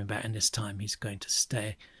 Gaveston is coming back, and this time he's going to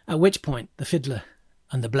stay. At which point the fiddler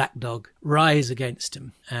and the black dog rise against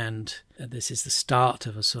him, and this is the start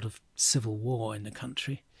of a sort of civil war in the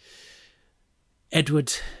country.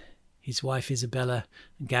 Edward, his wife Isabella,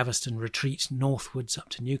 and Gaveston retreat northwards up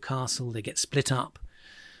to Newcastle. They get split up,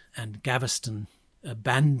 and Gaveston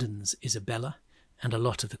abandons Isabella and a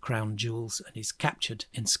lot of the crown jewels and is captured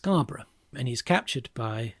in Scarborough. And he's captured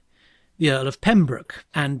by the Earl of Pembroke,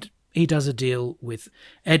 and he does a deal with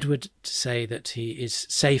Edward to say that he is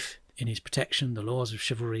safe in his protection, the laws of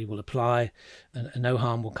chivalry will apply, and no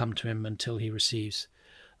harm will come to him until he receives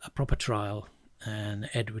a proper trial, and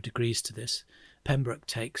Edward agrees to this. Pembroke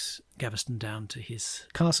takes Gaveston down to his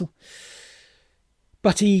castle,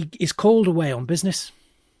 but he is called away on business,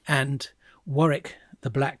 and Warwick, the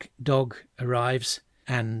black dog, arrives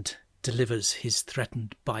and delivers his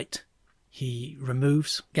threatened bite. He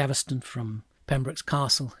removes Gaveston from Pembroke's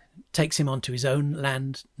castle, takes him onto his own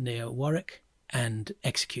land near Warwick, and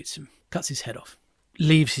executes him, cuts his head off,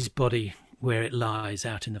 leaves his body where it lies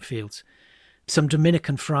out in the fields. Some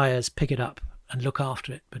Dominican friars pick it up and look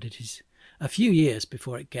after it, but it is a few years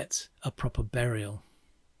before it gets a proper burial.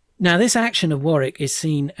 Now, this action of Warwick is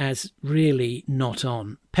seen as really not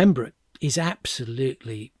on. Pembroke is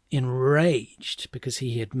absolutely enraged because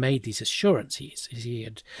he had made these assurances. He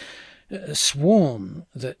had sworn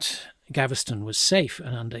that Gaveston was safe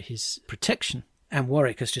and under his protection, and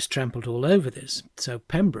Warwick has just trampled all over this. So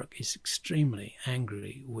Pembroke is extremely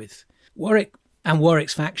angry with Warwick, and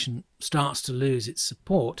Warwick's faction starts to lose its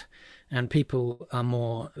support, and people are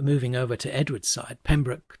more moving over to Edward's side.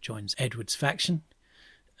 Pembroke joins Edward's faction,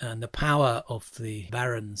 and the power of the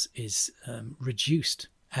barons is reduced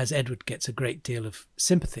as Edward gets a great deal of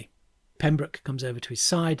sympathy. Pembroke comes over to his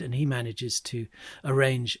side, and he manages to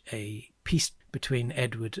arrange a peace between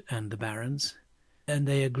Edward and the barons, and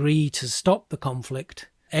they agree to stop the conflict.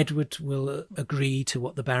 Edward will agree to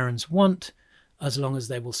what the barons want, as long as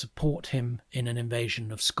they will support him in an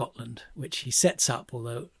invasion of Scotland, which he sets up,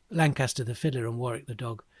 although Lancaster the fiddler and Warwick the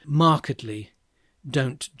dog markedly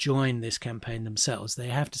don't join this campaign themselves. They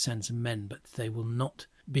have to send some men, but they will not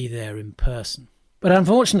be there in person. But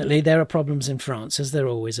unfortunately, there are problems in France, as there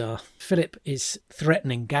always are. Philip is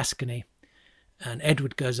threatening Gascony, and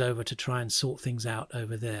Edward goes over to try and sort things out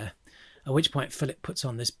over there. At which point Philip puts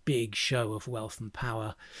on this big show of wealth and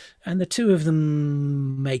power, and the two of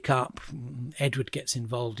them make up. Edward gets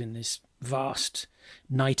involved in this vast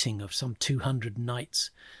knighting of some 200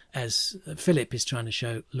 knights, as Philip is trying to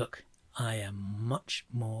show, look, I am much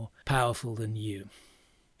more powerful than you.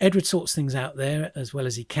 Edward sorts things out there as well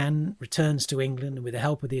as he can, returns to England, and with the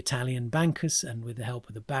help of the Italian bankers and with the help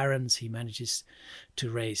of the barons, he manages to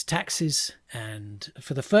raise taxes. And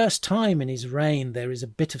for the first time in his reign, there is a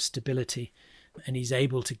bit of stability, and he's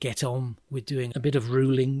able to get on with doing a bit of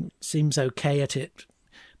ruling, seems okay at it,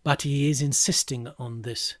 but he is insisting on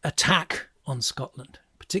this attack on Scotland,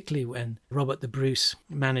 particularly when Robert the Bruce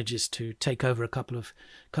manages to take over a couple of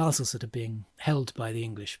castles that are being held by the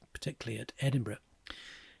English, particularly at Edinburgh.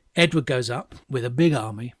 Edward goes up with a big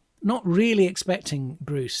army, not really expecting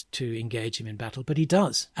Bruce to engage him in battle, but he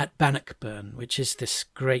does at Bannockburn, which is this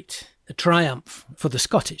great triumph for the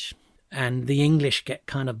Scottish. And the English get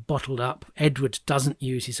kind of bottled up. Edward doesn't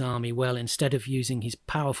use his army well. Instead of using his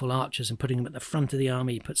powerful archers and putting them at the front of the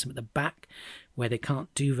army, he puts them at the back where they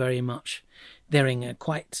can't do very much. They're in a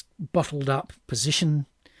quite bottled up position.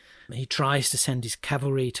 He tries to send his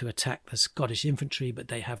cavalry to attack the Scottish infantry, but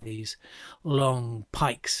they have these long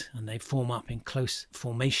pikes and they form up in close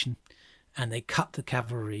formation and they cut the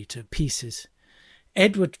cavalry to pieces.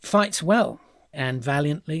 Edward fights well and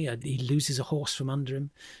valiantly. He loses a horse from under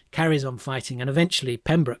him, carries on fighting, and eventually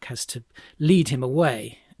Pembroke has to lead him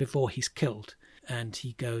away before he's killed, and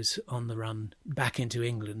he goes on the run back into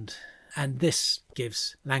England. And this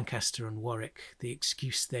gives Lancaster and Warwick the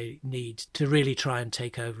excuse they need to really try and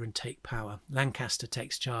take over and take power. Lancaster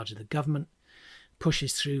takes charge of the government,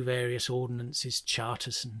 pushes through various ordinances,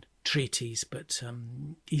 charters and treaties, but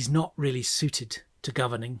he's not really suited to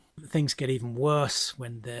governing. Things get even worse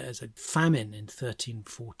when there's a famine in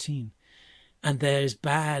 1314, and there's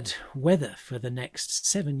bad weather for the next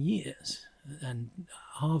 7 years, and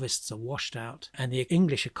harvests are washed out, and the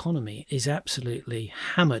English economy is absolutely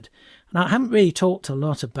hammered. Now, I haven't really talked a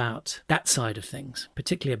lot about that side of things,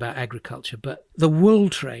 particularly about agriculture, but the wool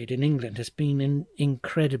trade in England has been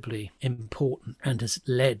incredibly important and has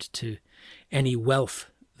led to any wealth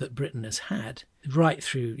that Britain has had right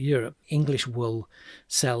through Europe. English wool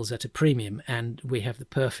sells at a premium, and we have the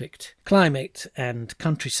perfect climate and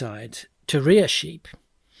countryside to rear sheep.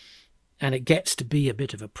 And it gets to be a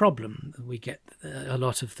bit of a problem. We get a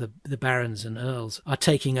lot of the barons and earls are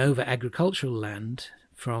taking over agricultural land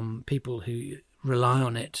from people who rely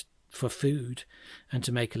on it for food and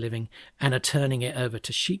to make a living, and are turning it over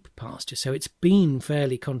to sheep pasture. So it's been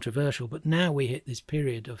fairly controversial, but now we hit this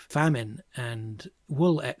period of famine and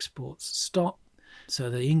wool exports stop. So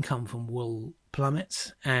the income from wool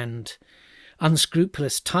plummets, and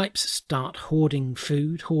unscrupulous types start hoarding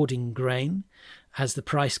food, hoarding grain, as the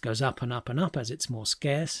price goes up and up and up as it's more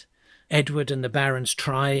scarce. Edward and the barons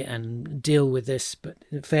try and deal with this, but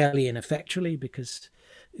fairly ineffectually, because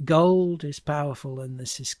gold is powerful and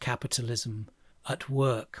this is capitalism at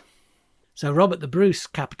work. So Robert the Bruce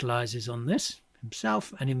capitalises on this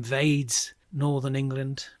himself and invades northern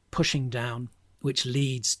England, pushing down, which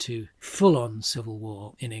leads to full-on civil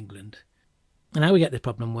war in England. And now we get the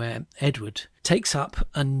problem where Edward takes up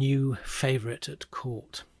a new favourite at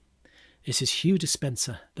court. This is Hugh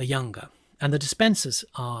Despenser the Younger. And the Despensers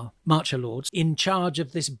are marcher lords in charge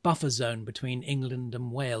of this buffer zone between England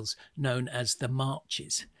and Wales known as the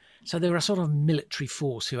Marches. So they're a sort of military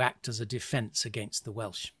force who act as a defence against the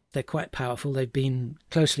Welsh. They're quite powerful. They've been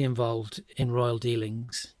closely involved in royal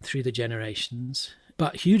dealings through the generations.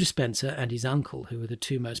 But Hugh Despenser and his uncle, who are the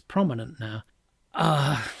two most prominent now,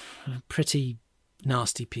 are pretty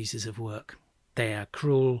nasty pieces of work. They are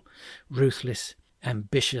cruel, ruthless,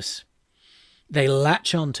 ambitious. They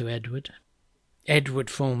latch on to Edward. Edward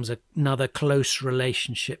forms another close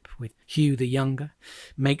relationship with Hugh the Younger,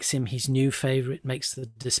 makes him his new favourite, makes the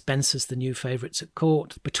Despensers the new favourites at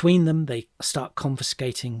court. Between them, they start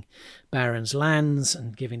confiscating barons' lands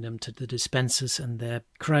and giving them to the Despensers and their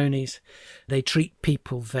cronies. They treat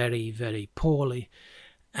people very, very poorly,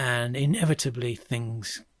 and inevitably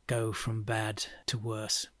things go from bad to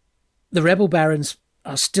worse. The rebel barons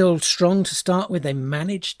are still strong to start with. They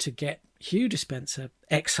manage to get Hugh Despenser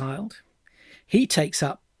exiled. He takes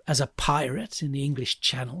up as a pirate in the English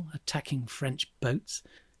Channel, attacking French boats,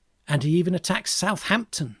 and he even attacks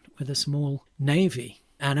Southampton with a small navy.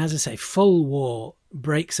 And as I say, full war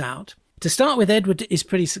breaks out. To start with, Edward is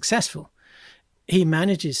pretty successful. He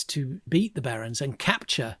manages to beat the barons and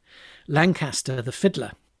capture Lancaster the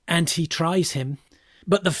fiddler, and he tries him,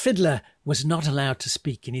 but the fiddler was not allowed to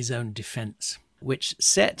speak in his own defence, which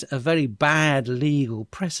set a very bad legal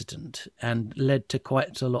precedent and led to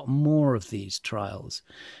quite a lot more of these trials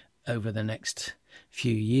over the next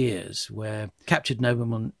few years, where captured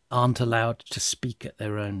noblemen aren't allowed to speak at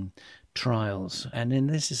their own trials. And then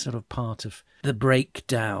this is sort of part of the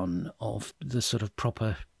breakdown of the sort of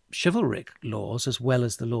proper chivalric laws, as well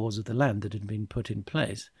as the laws of the land that had been put in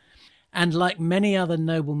place. And like many other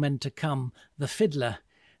noblemen to come, the fiddler,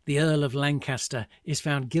 the Earl of Lancaster, is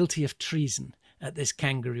found guilty of treason at this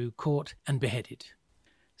kangaroo court and beheaded.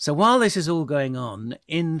 So while this is all going on,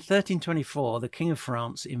 in 1324, the King of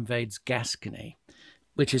France invades Gascony,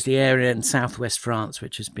 which is the area in southwest France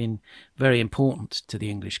which has been very important to the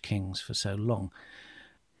English kings for so long.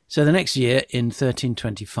 So the next year, in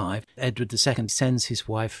 1325, Edward II sends his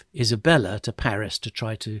wife Isabella to Paris to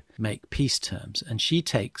try to make peace terms, and she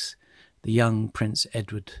takes the young Prince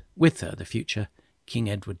Edward with her, the future King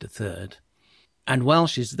Edward III. And while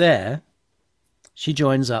she's there, she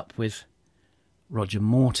joins up with Roger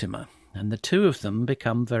Mortimer, and the two of them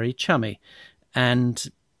become very chummy,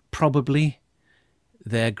 and probably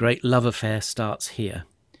their great love affair starts here.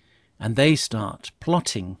 And they start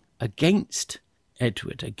plotting against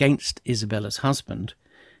Edward, against Isabella's husband,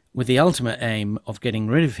 with the ultimate aim of getting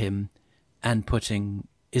rid of him and putting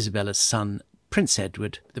Isabella's son, Prince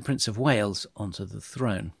Edward, the Prince of Wales, onto the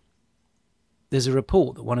throne. There's a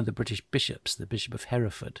report that one of the British bishops, the Bishop of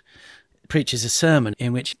Hereford, preaches a sermon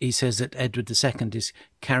in which he says that Edward II is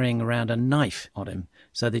carrying around a knife on him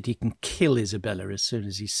so that he can kill Isabella as soon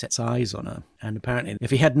as he sets eyes on her. And apparently,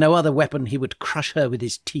 if he had no other weapon, he would crush her with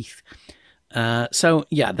his teeth.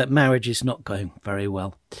 That marriage is not going very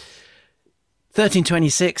well.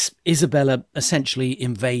 1326, Isabella essentially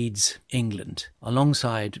invades England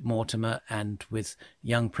alongside Mortimer and with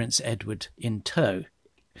young Prince Edward in tow.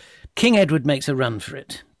 King Edward makes a run for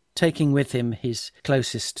it, taking with him his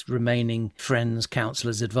closest remaining friends,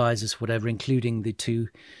 counsellors, advisors, whatever, including the two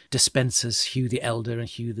Despensers, Hugh the Elder and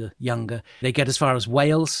Hugh the Younger. They get as far as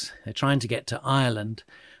Wales. They're trying to get to Ireland,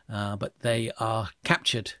 but they are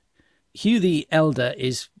captured. Hugh the Elder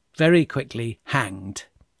is very quickly hanged.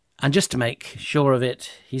 And just to make sure of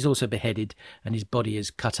it, he's also beheaded and his body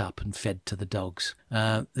is cut up and fed to the dogs.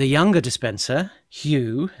 The younger Despenser,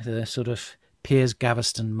 Hugh, the sort of Piers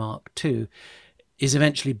Gaveston Mark II, is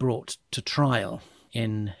eventually brought to trial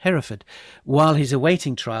in Hereford. While he's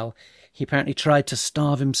awaiting trial, he apparently tried to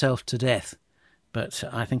starve himself to death, but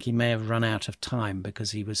I think he may have run out of time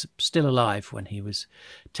because he was still alive when he was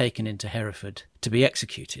taken into Hereford to be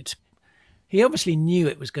executed. He obviously knew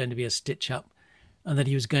it was going to be a stitch-up and that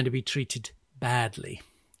he was going to be treated badly,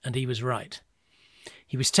 and he was right.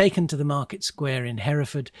 He was taken to the market square in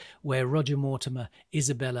Hereford, where Roger Mortimer,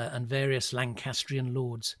 Isabella, and various Lancastrian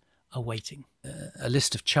lords are waiting. A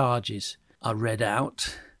list of charges are read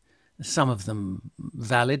out, some of them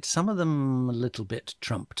valid, some of them a little bit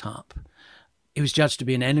trumped up. He was judged to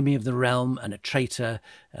be an enemy of the realm and a traitor,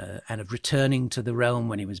 and of returning to the realm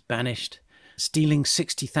when he was banished, stealing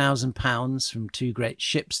 £60,000 from two great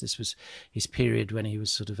ships. This was his period when he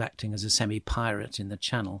was sort of acting as a semi-pirate in the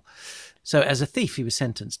Channel. So as a thief, he was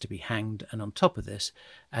sentenced to be hanged, and on top of this,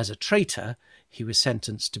 as a traitor, he was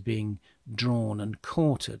sentenced to being drawn and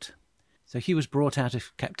quartered. So he was brought out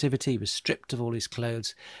of captivity, was stripped of all his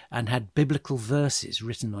clothes, and had biblical verses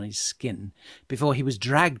written on his skin before he was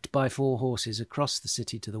dragged by 4 horses across the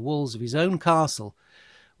city to the walls of his own castle,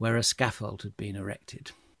 where a scaffold had been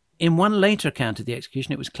erected. In one later account of the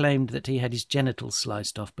execution, it was claimed that he had his genitals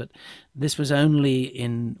sliced off, but this was only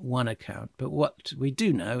in one account. But what we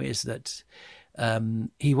do know is that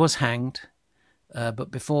he was hanged,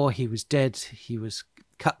 but before he was dead, he was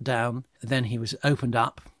cut down. Then he was opened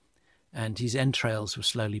up, and his entrails were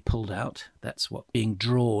slowly pulled out. That's what being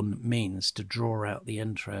drawn means, to draw out the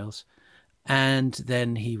entrails. And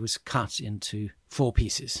then he was cut into 4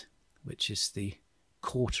 pieces, which is the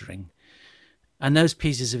quartering. And those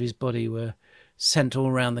pieces of his body were sent all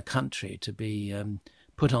around the country to be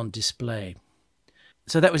put on display.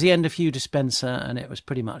 So that was the end of Hugh Despenser, and it was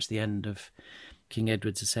pretty much the end of King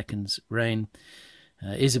Edward II's reign.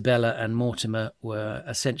 Isabella and Mortimer were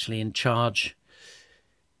essentially in charge.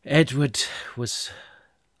 Edward was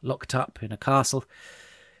locked up in a castle.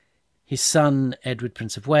 His son, Edward,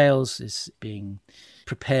 Prince of Wales, is being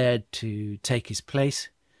prepared to take his place.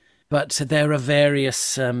 But there are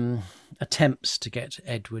various attempts to get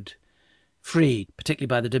Edward freed, particularly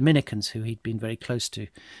by the Dominicans, who he'd been very close to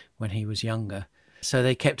when he was younger. So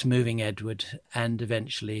they kept moving Edward, and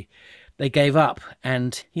eventually they gave up,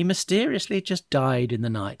 and he mysteriously just died in the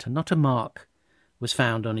night, and not a mark was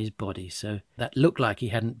found on his body. So that looked like he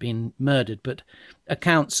hadn't been murdered, but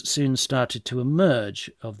accounts soon started to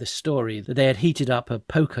emerge of this story, that they had heated up a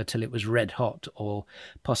poker till it was red hot, or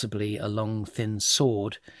possibly a long thin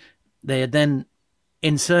sword. They had then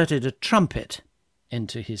inserted a trumpet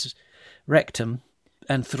into his rectum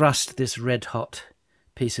and thrust this red-hot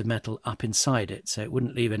piece of metal up inside it, so it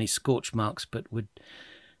wouldn't leave any scorch marks, but would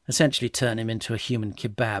essentially turn him into a human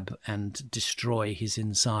kebab and destroy his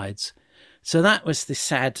insides. So that was the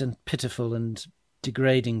sad and pitiful and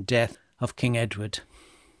degrading death of King Edward.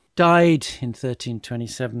 Died in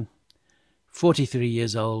 1327, 43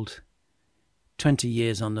 years old, 20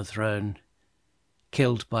 years on the throne,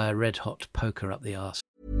 killed by a red-hot poker up the arse.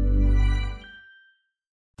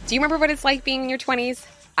 Do you remember what it's like being in your 20s?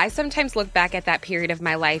 I sometimes look back at that period of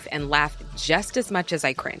my life and laugh just as much as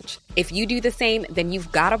I cringe. If you do the same, then you've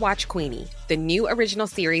got to watch Queenie, the new original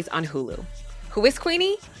series on Hulu. Who is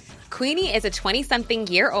Queenie? Queenie is a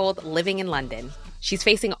 20-something-year-old living in London. She's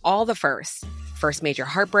facing all the firsts. First major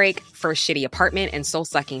heartbreak, first shitty apartment and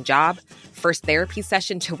soul-sucking job, first therapy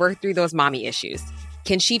session to work through those mommy issues.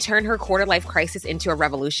 Can she turn her quarter-life crisis into a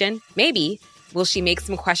revolution? Maybe. Will she make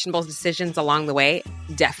some questionable decisions along the way?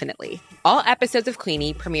 Definitely. All episodes of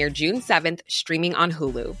Queenie premiere June 7th, streaming on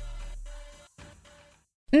Hulu.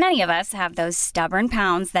 Many of us have those stubborn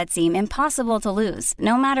pounds that seem impossible to lose,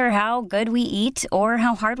 no matter how good we eat or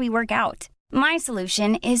how hard we work out. My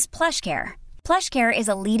solution is PlushCare. PlushCare is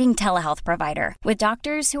a leading telehealth provider with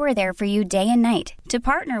doctors who are there for you day and night to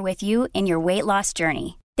partner with you in your weight loss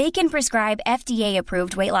journey. They can prescribe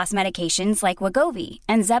FDA-approved weight loss medications like Wegovy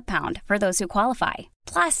and Zepbound for those who qualify.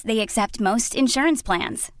 Plus, they accept most insurance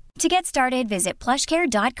plans. To get started, visit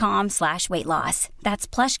plushcare.com/weightloss. That's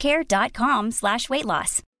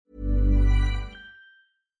plushcare.com/weightloss.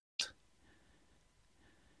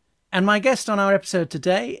 And my guest on our episode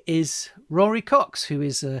today is Rory Cox, who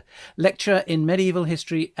is a lecturer in medieval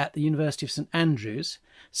history at the University of St Andrews,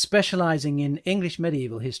 specialising in English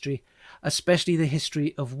medieval history, especially the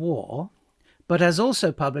history of war, but has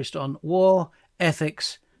also published on war,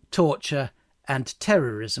 ethics, torture and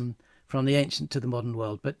terrorism from the ancient to the modern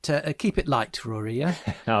world. But keep it light, Rory, yeah?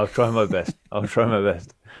 I'll try my best.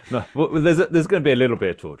 No, well, there's going to be a little bit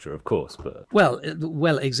of torture, of course, but... Well,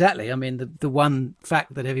 exactly. I mean, the one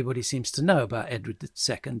fact that everybody seems to know about Edward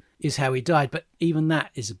II is how he died, but even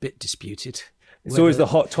that is a bit disputed. It's always the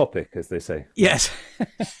hot topic, as they say. Yes.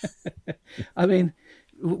 I mean,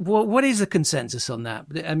 what is the consensus on that?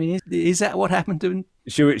 I mean, is that what happened to him?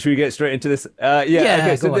 Should we get straight into this?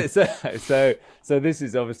 Okay. So this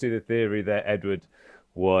is obviously the theory that Edward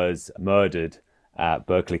was murdered at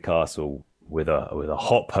Berkeley Castle with a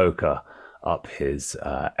hot poker up his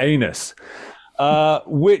anus,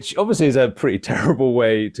 which obviously is a pretty terrible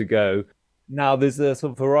way to go. Now, there's a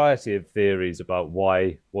sort of variety of theories about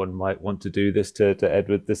why one might want to do this to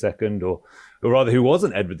Edward II, or rather, who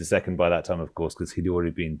wasn't Edward II by that time, of course, because he'd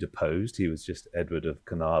already been deposed. He was just Edward of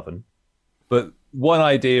Carnarvon. But one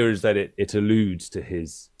idea is that it alludes to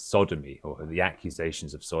his sodomy, or the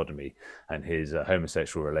accusations of sodomy, and his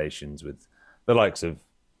homosexual relations with the likes of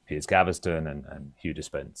Piers Gaveston and Hugh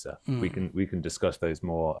Despenser. We can discuss those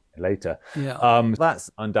more later. Yeah.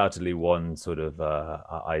 That's undoubtedly one sort of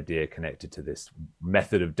idea connected to this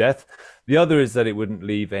method of death. The other is that it wouldn't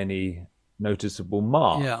leave any noticeable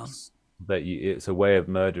marks. Yeah. That it's a way of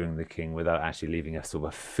murdering the king without actually leaving a sort of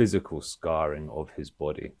a physical scarring of his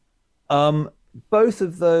body. Both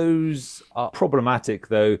of those are problematic,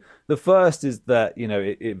 though. The first is that,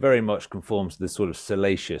 it very much conforms to this sort of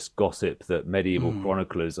salacious gossip that medieval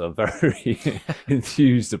chroniclers are very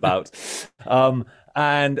enthused about.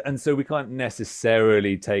 And so we can't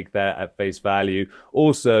necessarily take that at face value.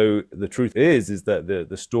 Also, the truth is that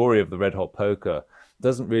the story of the red hot poker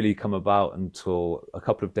doesn't really come about until a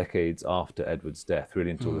couple of decades after Edward's death,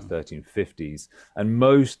 really until the 1350s. And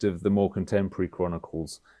most of the more contemporary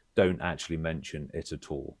chronicles don't actually mention it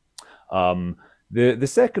at all. The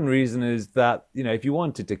second reason is that, if you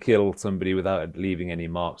wanted to kill somebody without leaving any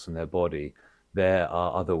marks on their body, there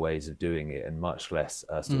are other ways of doing it, and much less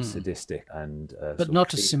sort of sadistic and but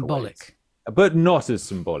not as symbolic. Ways. But not as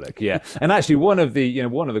symbolic, yeah. And actually, one of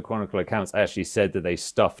the chronicle accounts actually said that they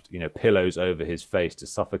stuffed, pillows over his face to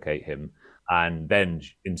suffocate him, and then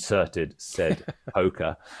inserted said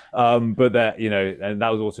poker. But that, and that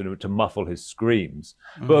was also to muffle his screams.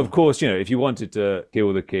 But of course, if you wanted to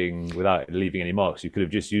kill the king without leaving any marks, you could have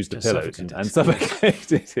just used the pillows and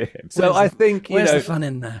suffocated him. So I think, where's the fun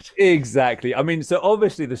in that? Exactly. I mean, so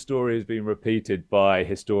obviously the story has been repeated by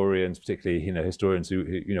historians, particularly, historians who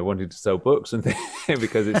wanted to sell books and things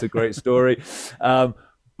because it's a great story.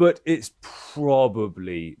 But it's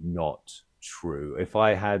probably not true. If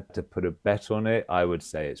I had to put a bet on it, I would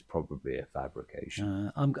say it's probably a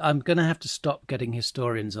fabrication. I'm going to have to stop getting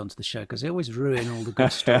historians onto the show because they always ruin all the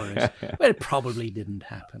good stories. But it probably didn't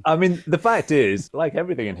happen. I mean, the fact is, like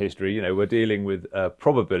everything in history, we're dealing with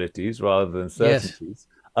probabilities rather than certainties.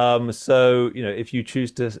 Yes. So, if you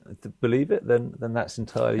choose to believe it, then that's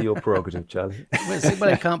entirely your prerogative, Charlie. Well,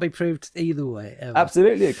 it can't be proved either way, ever.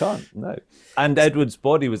 Absolutely, it can't, no. And Edward's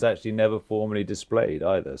body was actually never formally displayed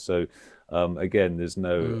either. So, again, there's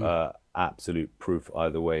no absolute proof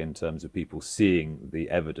either way in terms of people seeing the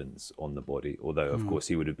evidence on the body. Although, of course,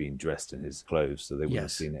 he would have been dressed in his clothes, so they wouldn't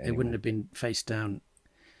have seen it anymore. They wouldn't have been face down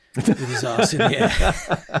with his arse in the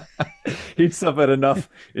air. He'd suffered enough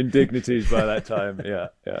indignities by that time. Yeah.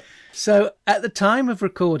 So at the time of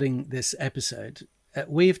recording this episode,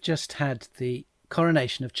 we've just had the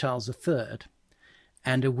coronation of Charles III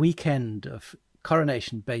and a weekend of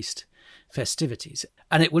coronation-based festivities.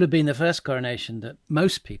 And it would have been the first coronation that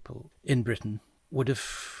most people in Britain would have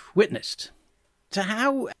witnessed. So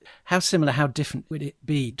how similar, how different would it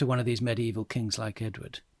be to one of these medieval kings like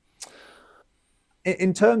Edward?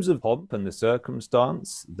 In terms of pomp and the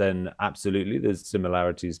circumstance, then absolutely there's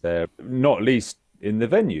similarities there, not least in the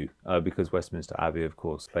venue, because Westminster Abbey, of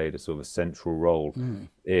course, played a sort of a central role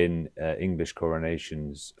in English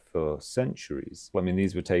coronations for centuries. I mean,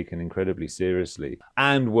 these were taken incredibly seriously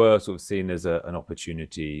and were sort of seen as an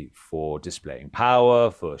opportunity for displaying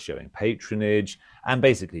power, for showing patronage, and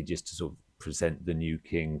basically just to sort of present the new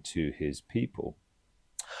king to his people.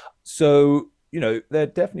 So, there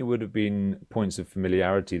definitely would have been points of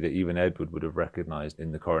familiarity that even Edward would have recognized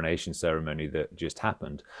in the coronation ceremony that just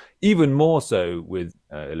happened. Even more so with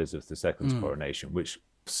Elizabeth II's coronation, which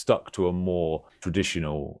stuck to a more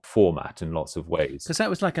traditional format in lots of ways. Because that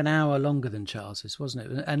was like an hour longer than Charles's,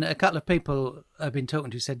 wasn't it? And a couple of people I've been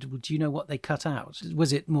talking to said, well, do you know what they cut out?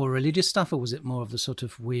 Was it more religious stuff, or was it more of the sort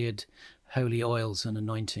of weird holy oils and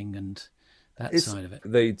anointing and that side of it?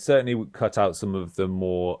 They certainly cut out some of the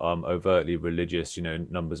more overtly religious,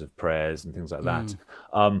 numbers of prayers and things like that.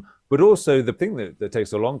 But also the thing that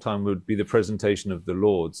takes a long time would be the presentation of the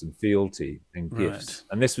lauds and fealty and gifts.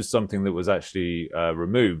 Right. And this was something that was actually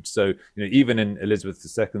removed. So, even in Elizabeth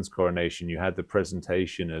II's coronation, you had the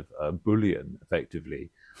presentation of bullion,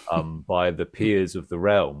 effectively, by the peers of the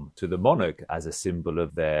realm to the monarch as a symbol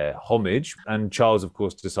of their homage. And Charles, of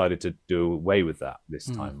course, decided to do away with that this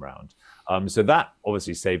time round. So that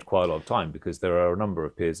obviously saved quite a lot of time because there are a number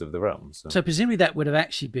of peers of the realm. So presumably that would have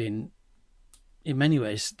actually been, in many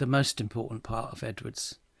ways, the most important part of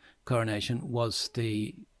Edward's coronation was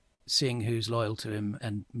the seeing who's loyal to him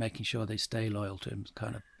and making sure they stay loyal to him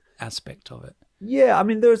kind of aspect of it. Yeah, I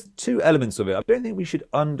mean, there's two elements of it. I don't think we should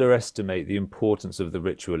underestimate the importance of the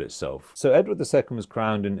ritual itself. So Edward II was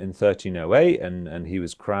crowned in 1308, and he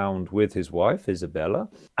was crowned with his wife, Isabella,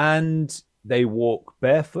 and they walk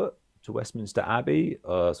barefoot to Westminster Abbey,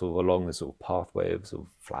 sort of along the sort of pathway of sort of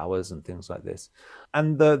flowers and things like this.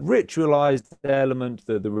 And the ritualized element,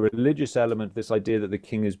 the religious element, this idea that the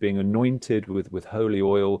king is being anointed with holy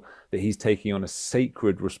oil, that he's taking on a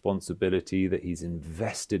sacred responsibility, that he's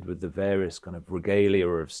invested with the various kind of regalia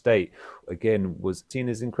of state, again, was seen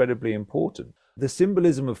as incredibly important. The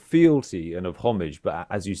symbolism of fealty and of homage, but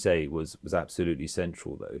as you say, was absolutely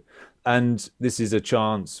central, though. And this is a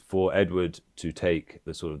chance for Edward to take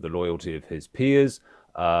the sort of the loyalty of his peers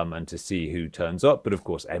and to see who turns up. But of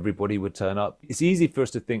course, everybody would turn up. It's easy for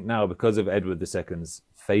us to think now, because of Edward II's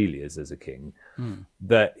failures as a king,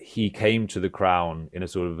 that he came to the crown in a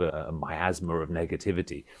sort of a miasma of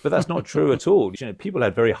negativity. But that's not true at all. People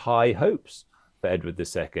had very high hopes for Edward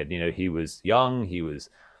II. He was young, he was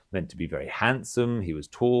meant to be very handsome, he was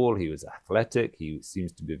tall, he was athletic, he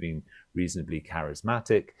seems to be being reasonably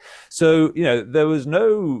charismatic. So, there was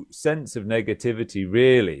no sense of negativity,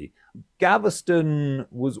 really. Gaveston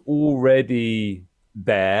was already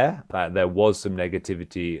there. There was some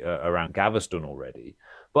negativity around Gaveston already.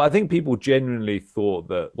 But I think people genuinely thought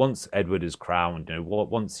that once Edward is crowned,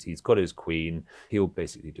 once he's got his queen, he'll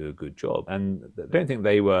basically do a good job. And I don't think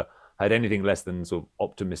they had anything less than sort of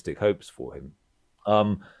optimistic hopes for him.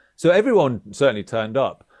 So everyone certainly turned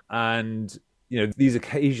up, and these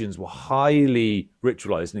occasions were highly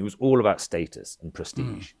ritualized, and it was all about status and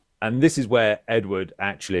prestige. And this is where Edward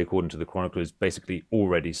actually, according to the chroniclers, basically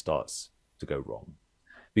already starts to go wrong,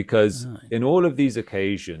 because in all of these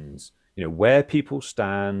occasions, where people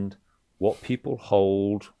stand, what people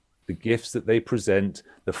hold, the gifts that they present,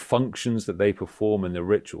 the functions that they perform in the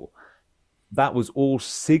ritual, that was all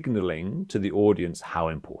signaling to the audience how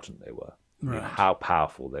important they were. Right. How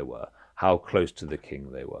powerful they were, how close to the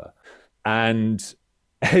king they were. And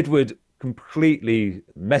Edward completely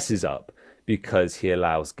messes up because he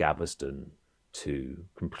allows Gaveston to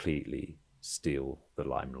completely steal the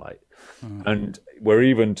limelight. And we're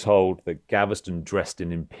even told that Gaveston dressed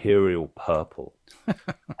in imperial purple,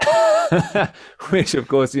 which, of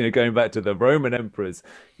course, going back to the Roman emperors,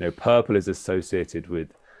 purple is associated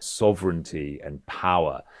with sovereignty and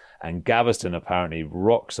power. And Gaveston apparently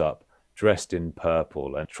rocks up dressed in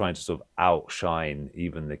purple and trying to sort of outshine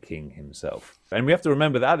even the king himself. And we have to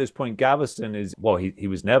remember that at this point, Gaveston he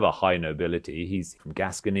was never high nobility. He's from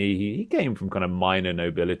Gascony. He came from kind of minor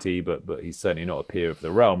nobility, but he's certainly not a peer of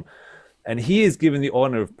the realm. And he is given the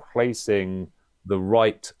honor of placing the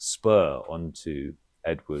right spur onto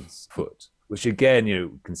Edward's foot, which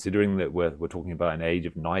again, considering that we're talking about an age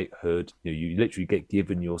of knighthood, you literally get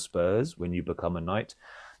given your spurs when you become a knight.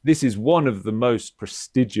 This is one of the most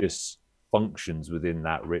prestigious functions within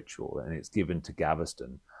that ritual, and it's given to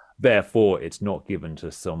Gaveston. Therefore, it's not given to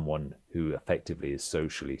someone who effectively is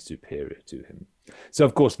socially superior to him. So,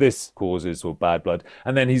 of course, this causes sort of bad blood.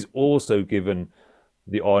 And then he's also given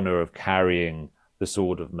the honor of carrying the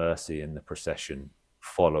sword of mercy in the procession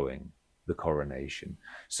following the coronation.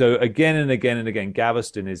 So again and again and again,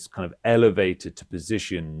 Gaveston is kind of elevated to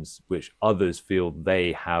positions which others feel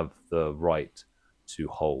they have the right to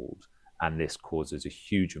hold. And this causes a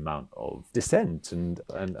huge amount of dissent and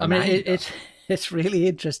I mean, it's really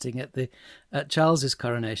interesting at Charles's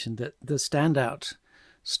coronation that the standout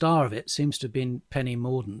star of it seems to have been Penny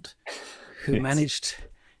Mordaunt, who managed,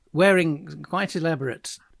 wearing quite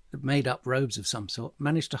elaborate made-up robes of some sort,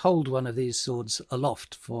 managed to hold one of these swords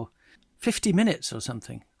aloft for 50 minutes or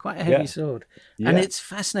something. Quite a heavy sword. Yeah. And it's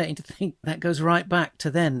fascinating to think that goes right back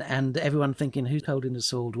to then, and everyone thinking, who's holding the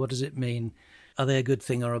sword? What does it mean? Are they a good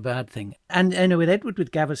thing or a bad thing? And with Edward with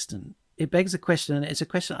Gaveston, it begs a question, and it's a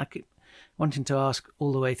question I keep wanting to ask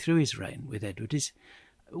all the way through his reign with Edward, is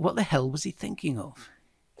what the hell was he thinking of?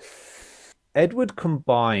 Edward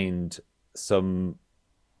combined some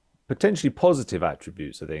potentially positive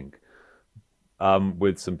attributes, I think,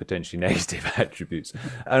 with some potentially negative attributes.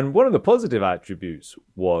 And one of the positive attributes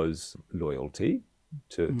was loyalty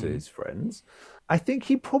to his friends. I think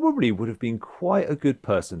he probably would have been quite a good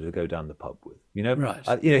person to go down the pub with.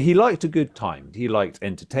 Right. He liked a good time. He liked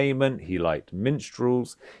entertainment. He liked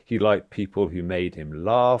minstrels. He liked people who made him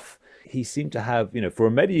laugh. He seemed to have, for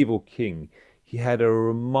a medieval king, he had a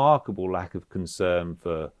remarkable lack of concern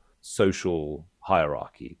for social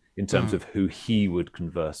hierarchy in terms of who he would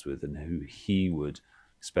converse with and who he would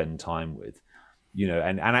spend time with.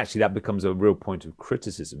 And actually that becomes a real point of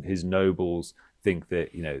criticism. His nobles think that,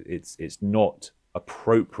 it's not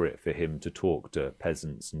appropriate for him to talk to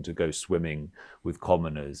peasants and to go swimming with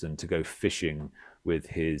commoners and to go fishing with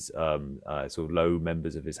his sort of low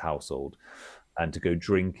members of his household and to go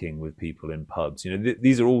drinking with people in pubs.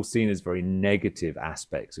 These are all seen as very negative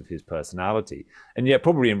aspects of his personality, and yet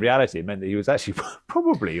probably in reality it meant that he was actually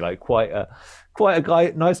probably like quite a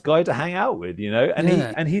nice guy to hang out with.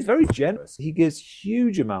 And he's very generous. He gives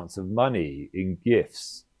huge amounts of money in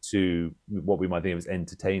gifts to what we might think of as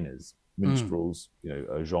entertainers, minstrels,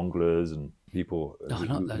 jongleurs and people. Oh,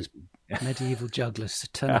 not those medieval jugglers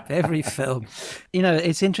that turn up every film.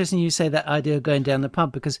 It's interesting you say that idea of going down the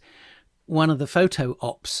pub, because one of the photo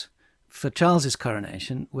ops for Charles's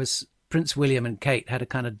coronation was Prince William and Kate had a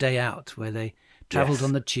kind of day out where they travelled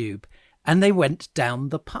on the tube and they went down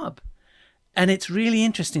the pub. And it's really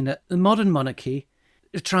interesting that the modern monarchy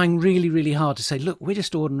are trying really, really hard to say, look, we're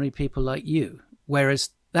just ordinary people like you.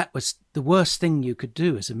 Whereas that was the worst thing you could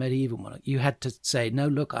do as a medieval monarch. You had to say, no,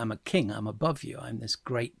 look, I'm a king. I'm above you. I'm this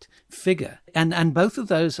great figure. And both of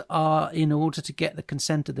those are in order to get the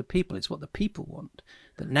consent of the people. It's what the people want.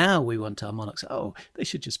 But now we want our monarchs, they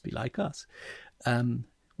should just be like us.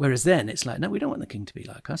 Whereas then it's like, no, we don't want the king to be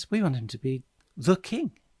like us. We want him to be the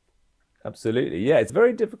king. Absolutely. Yeah, it's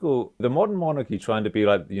very difficult. The modern monarchy trying to be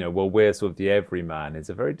like, we're sort of the everyman. It's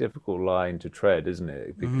a very difficult line to tread, isn't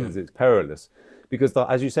it? Because it's perilous. Because,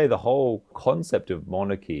 as you say, the whole concept of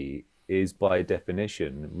monarchy is by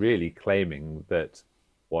definition really claiming that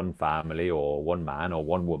one family or one man or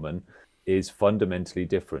one woman is fundamentally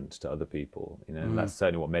different to other people. And that's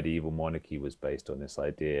certainly what medieval monarchy was based on, this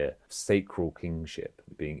idea of sacral kingship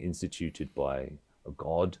being instituted by a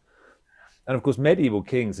god. And of course, medieval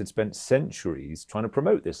kings had spent centuries trying to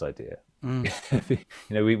promote this idea.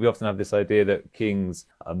 We often have this idea that kings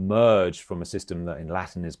emerged from a system that in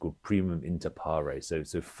Latin is called primum inter pares,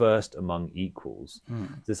 so first among equals.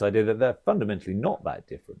 This idea that they're fundamentally not that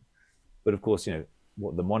different. But of course,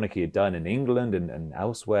 what the monarchy had done in England and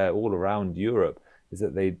elsewhere all around Europe is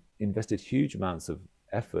that they invested huge amounts of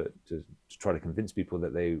effort to try to convince people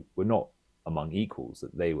that they were not among equals,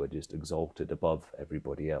 that they were just exalted above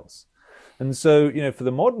everybody else. And so, for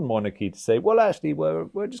the modern monarchy to say, well, actually,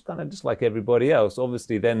 we're just kind of just like everybody else,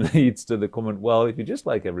 obviously then leads to the comment, well, if you're just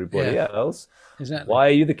like everybody else, exactly, why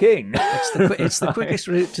are you the king? It's the quickest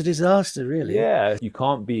route to disaster, really. Yeah, you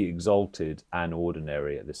can't be exalted and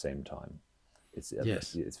ordinary at the same time.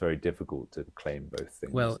 It's very difficult to claim both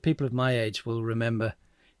things. Well, people of my age will remember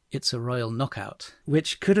It's a Royal Knockout,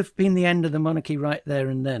 which could have been the end of the monarchy right there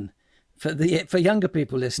and then. For younger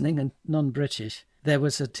people listening and non-British, there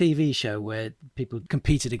was a TV show where people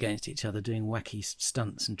competed against each other doing wacky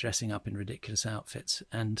stunts and dressing up in ridiculous outfits.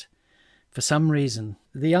 And for some reason,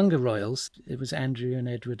 the younger royals, it was Andrew and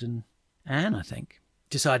Edward and Anne, I think,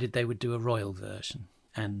 decided they would do a royal version.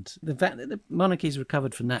 And the fact that the monarchy's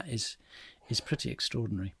recovered from that is pretty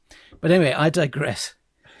extraordinary. But anyway, I digress.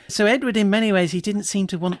 So Edward, in many ways, he didn't seem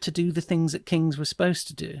to want to do the things that kings were supposed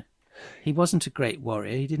to do. He wasn't a great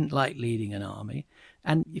warrior. He didn't like leading an army.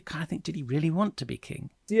 And you kind of think, did he really want to be king?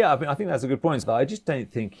 Yeah, I think that's a good point. But I just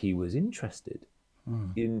don't think he was interested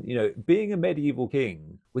in, being a medieval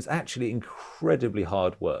king was actually incredibly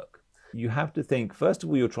hard work. You have to think, first of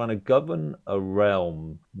all, you're trying to govern a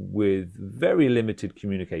realm with very limited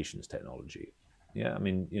communications technology. Yeah,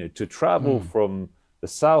 to travel from the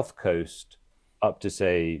south coast up to,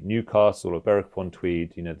 say, Newcastle or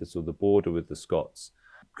Berwick-upon-Tweed, the border with the Scots,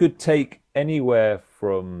 could take anywhere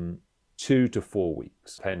from 2 to 4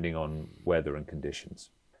 weeks, depending on weather and conditions.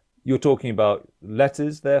 You're talking about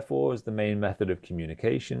letters, therefore, as the main method of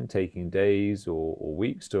communication, taking days or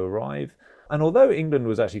weeks to arrive. And although England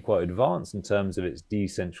was actually quite advanced in terms of its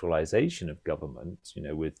decentralization of government,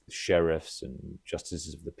 with sheriffs and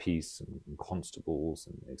justices of the peace and constables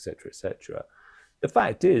and et cetera, the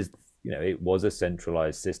fact is it was a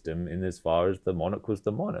centralized system in as far as the monarch was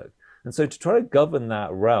the monarch. And so to try to govern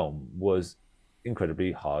that realm was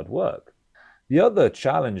incredibly hard work. The other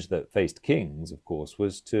challenge that faced kings, of course,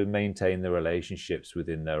 was to maintain the relationships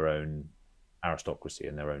within their own aristocracy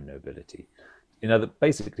and their own nobility.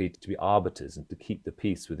 Basically to be arbiters and to keep the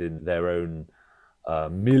peace within their own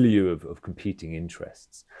milieu of competing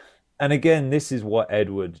interests. And again, this is what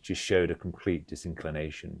Edward just showed a complete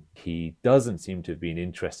disinclination. He doesn't seem to have been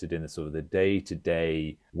interested in the sort of the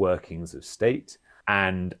day-to-day workings of state.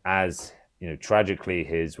 And as tragically,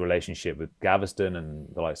 his relationship with Gaveston and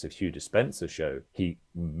the likes of Hugh Despenser show, he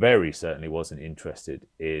very certainly wasn't interested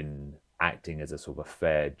in acting as a sort of a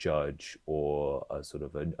fair judge or a sort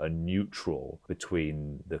of a neutral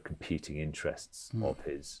between the competing interests of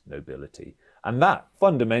his nobility. And that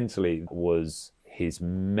fundamentally was his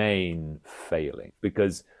main failing,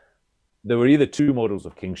 because there were either two models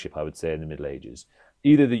of kingship, I would say, in the Middle Ages.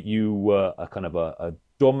 Either that you were a kind of a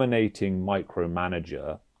dominating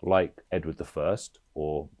micromanager like Edward I,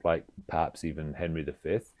 or like perhaps even Henry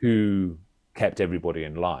V, who kept everybody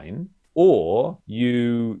in line, or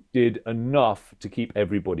you did enough to keep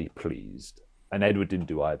everybody pleased. And Edward didn't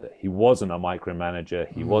do either. He wasn't a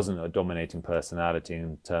micromanager. He wasn't a dominating personality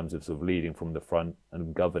in terms of sort of leading from the front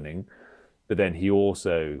and governing. But then he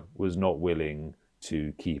also was not willing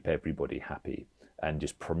to keep everybody happy, and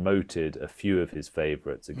just promoted a few of his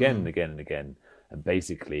favorites again and again and again, and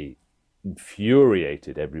basically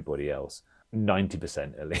infuriated everybody else,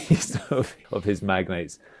 90% at least of his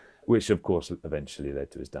magnates, which of course eventually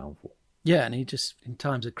led to his downfall. Yeah, and he just, in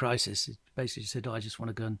times of crisis, he basically said, I just want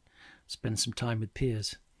to go and spend some time with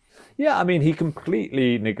peers. Yeah, I mean, he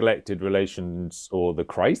completely neglected relations, or the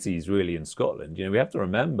crises really, in Scotland. We have to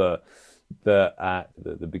remember that at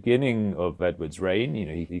the beginning of Edward's reign,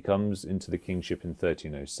 he comes into the kingship in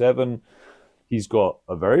 1307. He's got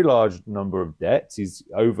a very large number of debts. He's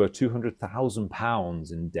over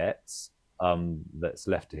 £200,000 in debts that's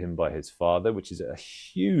left to him by his father, which is a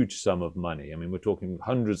huge sum of money. I mean, we're talking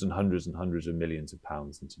hundreds and hundreds and hundreds of millions of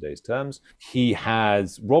pounds in today's terms. He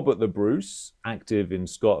has Robert the Bruce, active in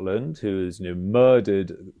Scotland, who has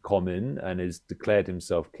murdered Comyn and has declared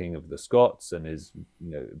himself king of the Scots, and is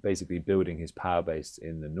basically building his power base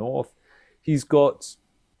in the north. He's got,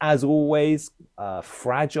 as always,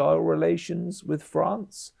 fragile relations with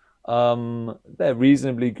France. They're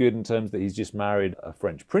reasonably good in terms that he's just married a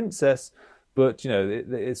French princess, but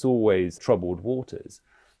it's always troubled waters.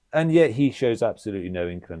 And yet he shows absolutely no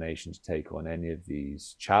inclination to take on any of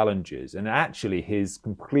these challenges. And actually his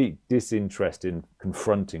complete disinterest in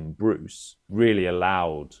confronting Bruce really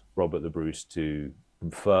allowed Robert the Bruce to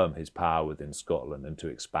confirm his power within Scotland and to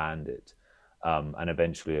expand it. And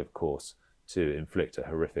eventually, of course, to inflict a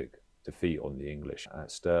horrific defeat on the English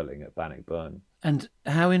at Stirling, at Bannockburn. And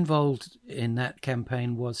how involved in that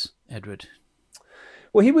campaign was Edward?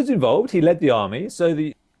 Well, he was involved. He led the army.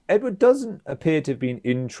 So Edward doesn't appear to have been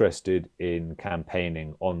interested in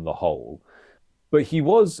campaigning on the whole, but he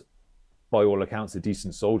was, by all accounts, a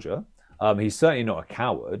decent soldier. He's certainly not a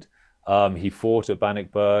coward. He fought at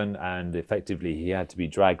Bannockburn, and effectively he had to be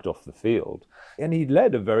dragged off the field. And he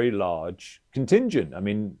led a very large contingent. I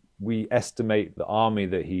mean, we estimate the army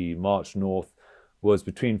that he marched north was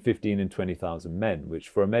between 15 and 20,000 men, which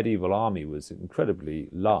for a medieval army was incredibly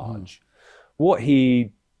large. What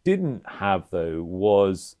he didn't have, though,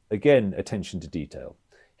 was, again, attention to detail.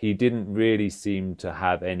 He didn't really seem to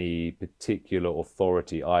have any particular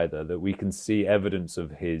authority either, that we can see evidence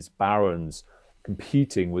of his barons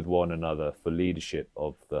competing with one another for leadership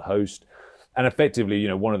of the host. And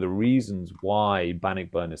effectively, one of the reasons why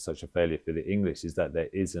Bannockburn is such a failure for the English is that there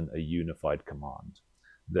isn't a unified command,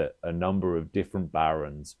 that a number of different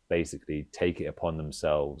barons basically take it upon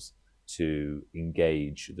themselves to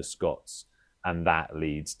engage the Scots. And that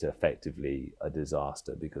leads to effectively a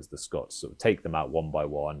disaster, because the Scots sort of take them out one by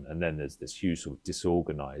one. And then there's this huge sort of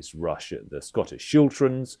disorganized rush at the Scottish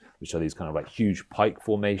Schiltrons, which are these kind of like huge pike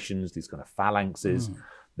formations, these kind of phalanxes.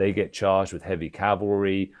 They get charged with heavy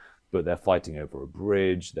cavalry, but they're fighting over a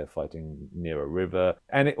bridge, they're fighting near a river,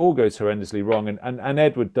 and it all goes horrendously wrong. And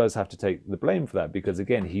Edward does have to take the blame for that, because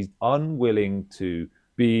again, he's unwilling to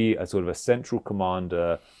be a sort of a central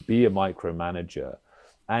commander, be a micromanager.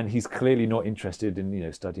 And he's clearly not interested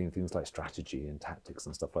in, studying things like strategy and tactics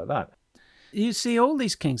and stuff like that. You see, all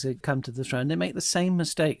these kings that come to the throne, they make the same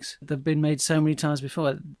mistakes that have been made so many times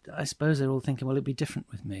before. I suppose they're all thinking, well, it'd be different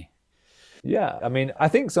with me. Yeah, I mean, I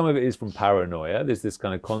think some of it is from paranoia. There's this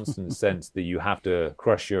kind of constant sense that you have to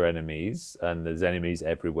crush your enemies, and there's enemies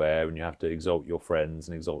everywhere, and you have to exalt your friends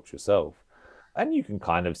and exalt yourself. And you can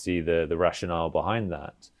kind of see the rationale behind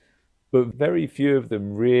that. But very few of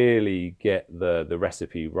them really get the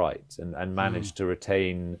recipe right and manage to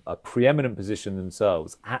retain a preeminent position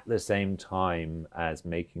themselves at the same time as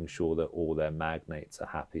making sure that all their magnates are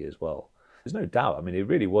happy as well. There's no doubt. I mean, it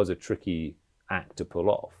really was a tricky act to pull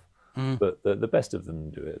off, but the best of them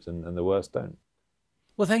do it and the worst don't.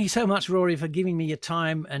 Well, thank you so much, Rory, for giving me your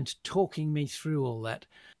time and talking me through all that.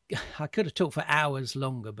 I could have talked for hours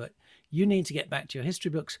longer, but you need to get back to your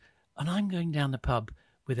history books, and I'm going down the pub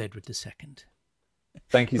with Edward II.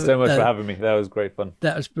 Thank you so much for having me. That was great fun.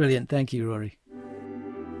 That was brilliant. Thank you, Rory.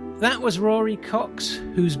 That was Rory Cox,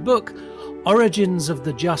 whose book, Origins of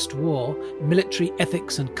the Just War, Military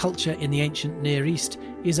Ethics and Culture in the Ancient Near East,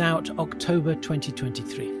 is out October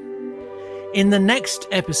 2023. In the next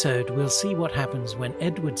episode, we'll see what happens when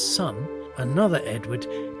Edward's son, another Edward,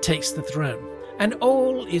 takes the throne. And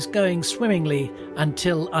all is going swimmingly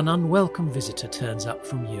until an unwelcome visitor turns up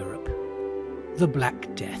from Europe. The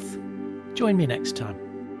Black Death. Join me next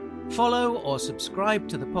time. Follow or subscribe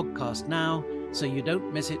to the podcast now so you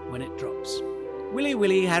don't miss it when it drops. Willy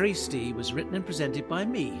Willy Harry Stee was written and presented by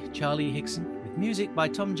me, Charlie Hickson, with music by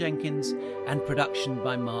Tom Jenkins and production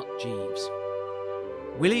by Mark Jeeves.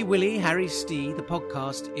 Willy Willy Harry Stee, the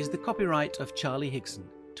podcast, is the copyright of Charlie Hickson,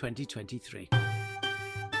 2023.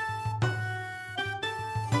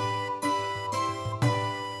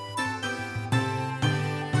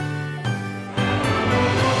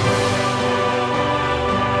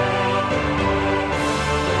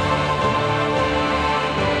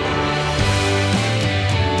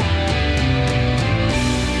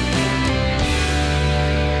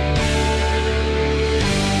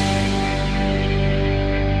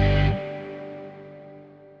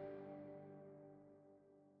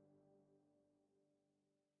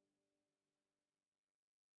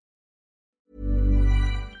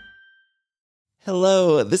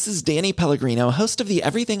 Hello, this is Danny Pellegrino, host of the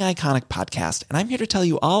Everything Iconic podcast, and I'm here to tell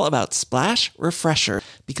you all about Splash Refresher,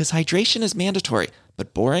 because hydration is mandatory,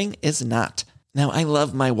 but boring is not. Now, I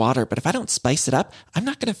love my water, but if I don't spice it up, I'm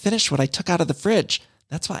not going to finish what I took out of the fridge.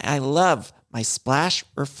 That's why I love my Splash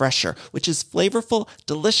Refresher, which is flavorful,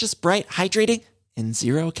 delicious, bright, hydrating, and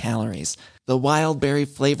 0 calories. The wild berry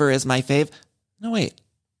flavor is my fave. No, wait,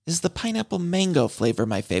 is the pineapple mango flavor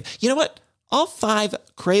my fave? You know what? All 5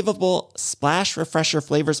 craveable Splash Refresher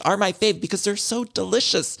flavors are my fave because they're so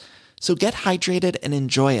delicious. So get hydrated and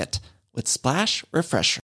enjoy it with Splash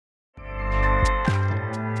Refresher.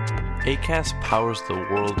 Acast powers the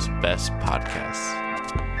world's best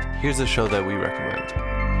podcasts. Here's a show that we recommend.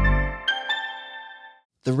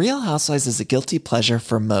 The Real Housewives is a guilty pleasure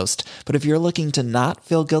for most, but if you're looking to not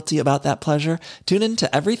feel guilty about that pleasure, tune in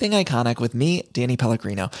to Everything Iconic with me, Danny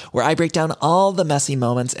Pellegrino, where I break down all the messy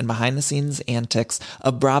moments and behind-the-scenes antics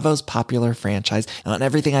of Bravo's popular franchise. And on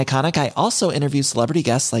Everything Iconic, I also interview celebrity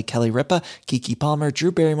guests like Kelly Ripa, Keke Palmer,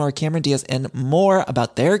 Drew Barrymore, Cameron Diaz, and more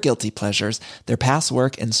about their guilty pleasures, their past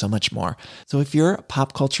work, and so much more. So if you're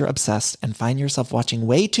pop culture obsessed and find yourself watching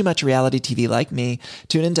way too much reality TV like me,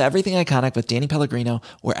 tune in to Everything Iconic with Danny Pellegrino,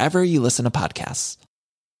 wherever you listen to podcasts.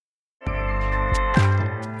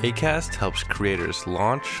 Acast helps creators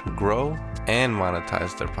launch, grow, and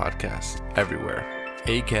monetize their podcasts everywhere.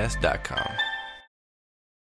 Acast.com.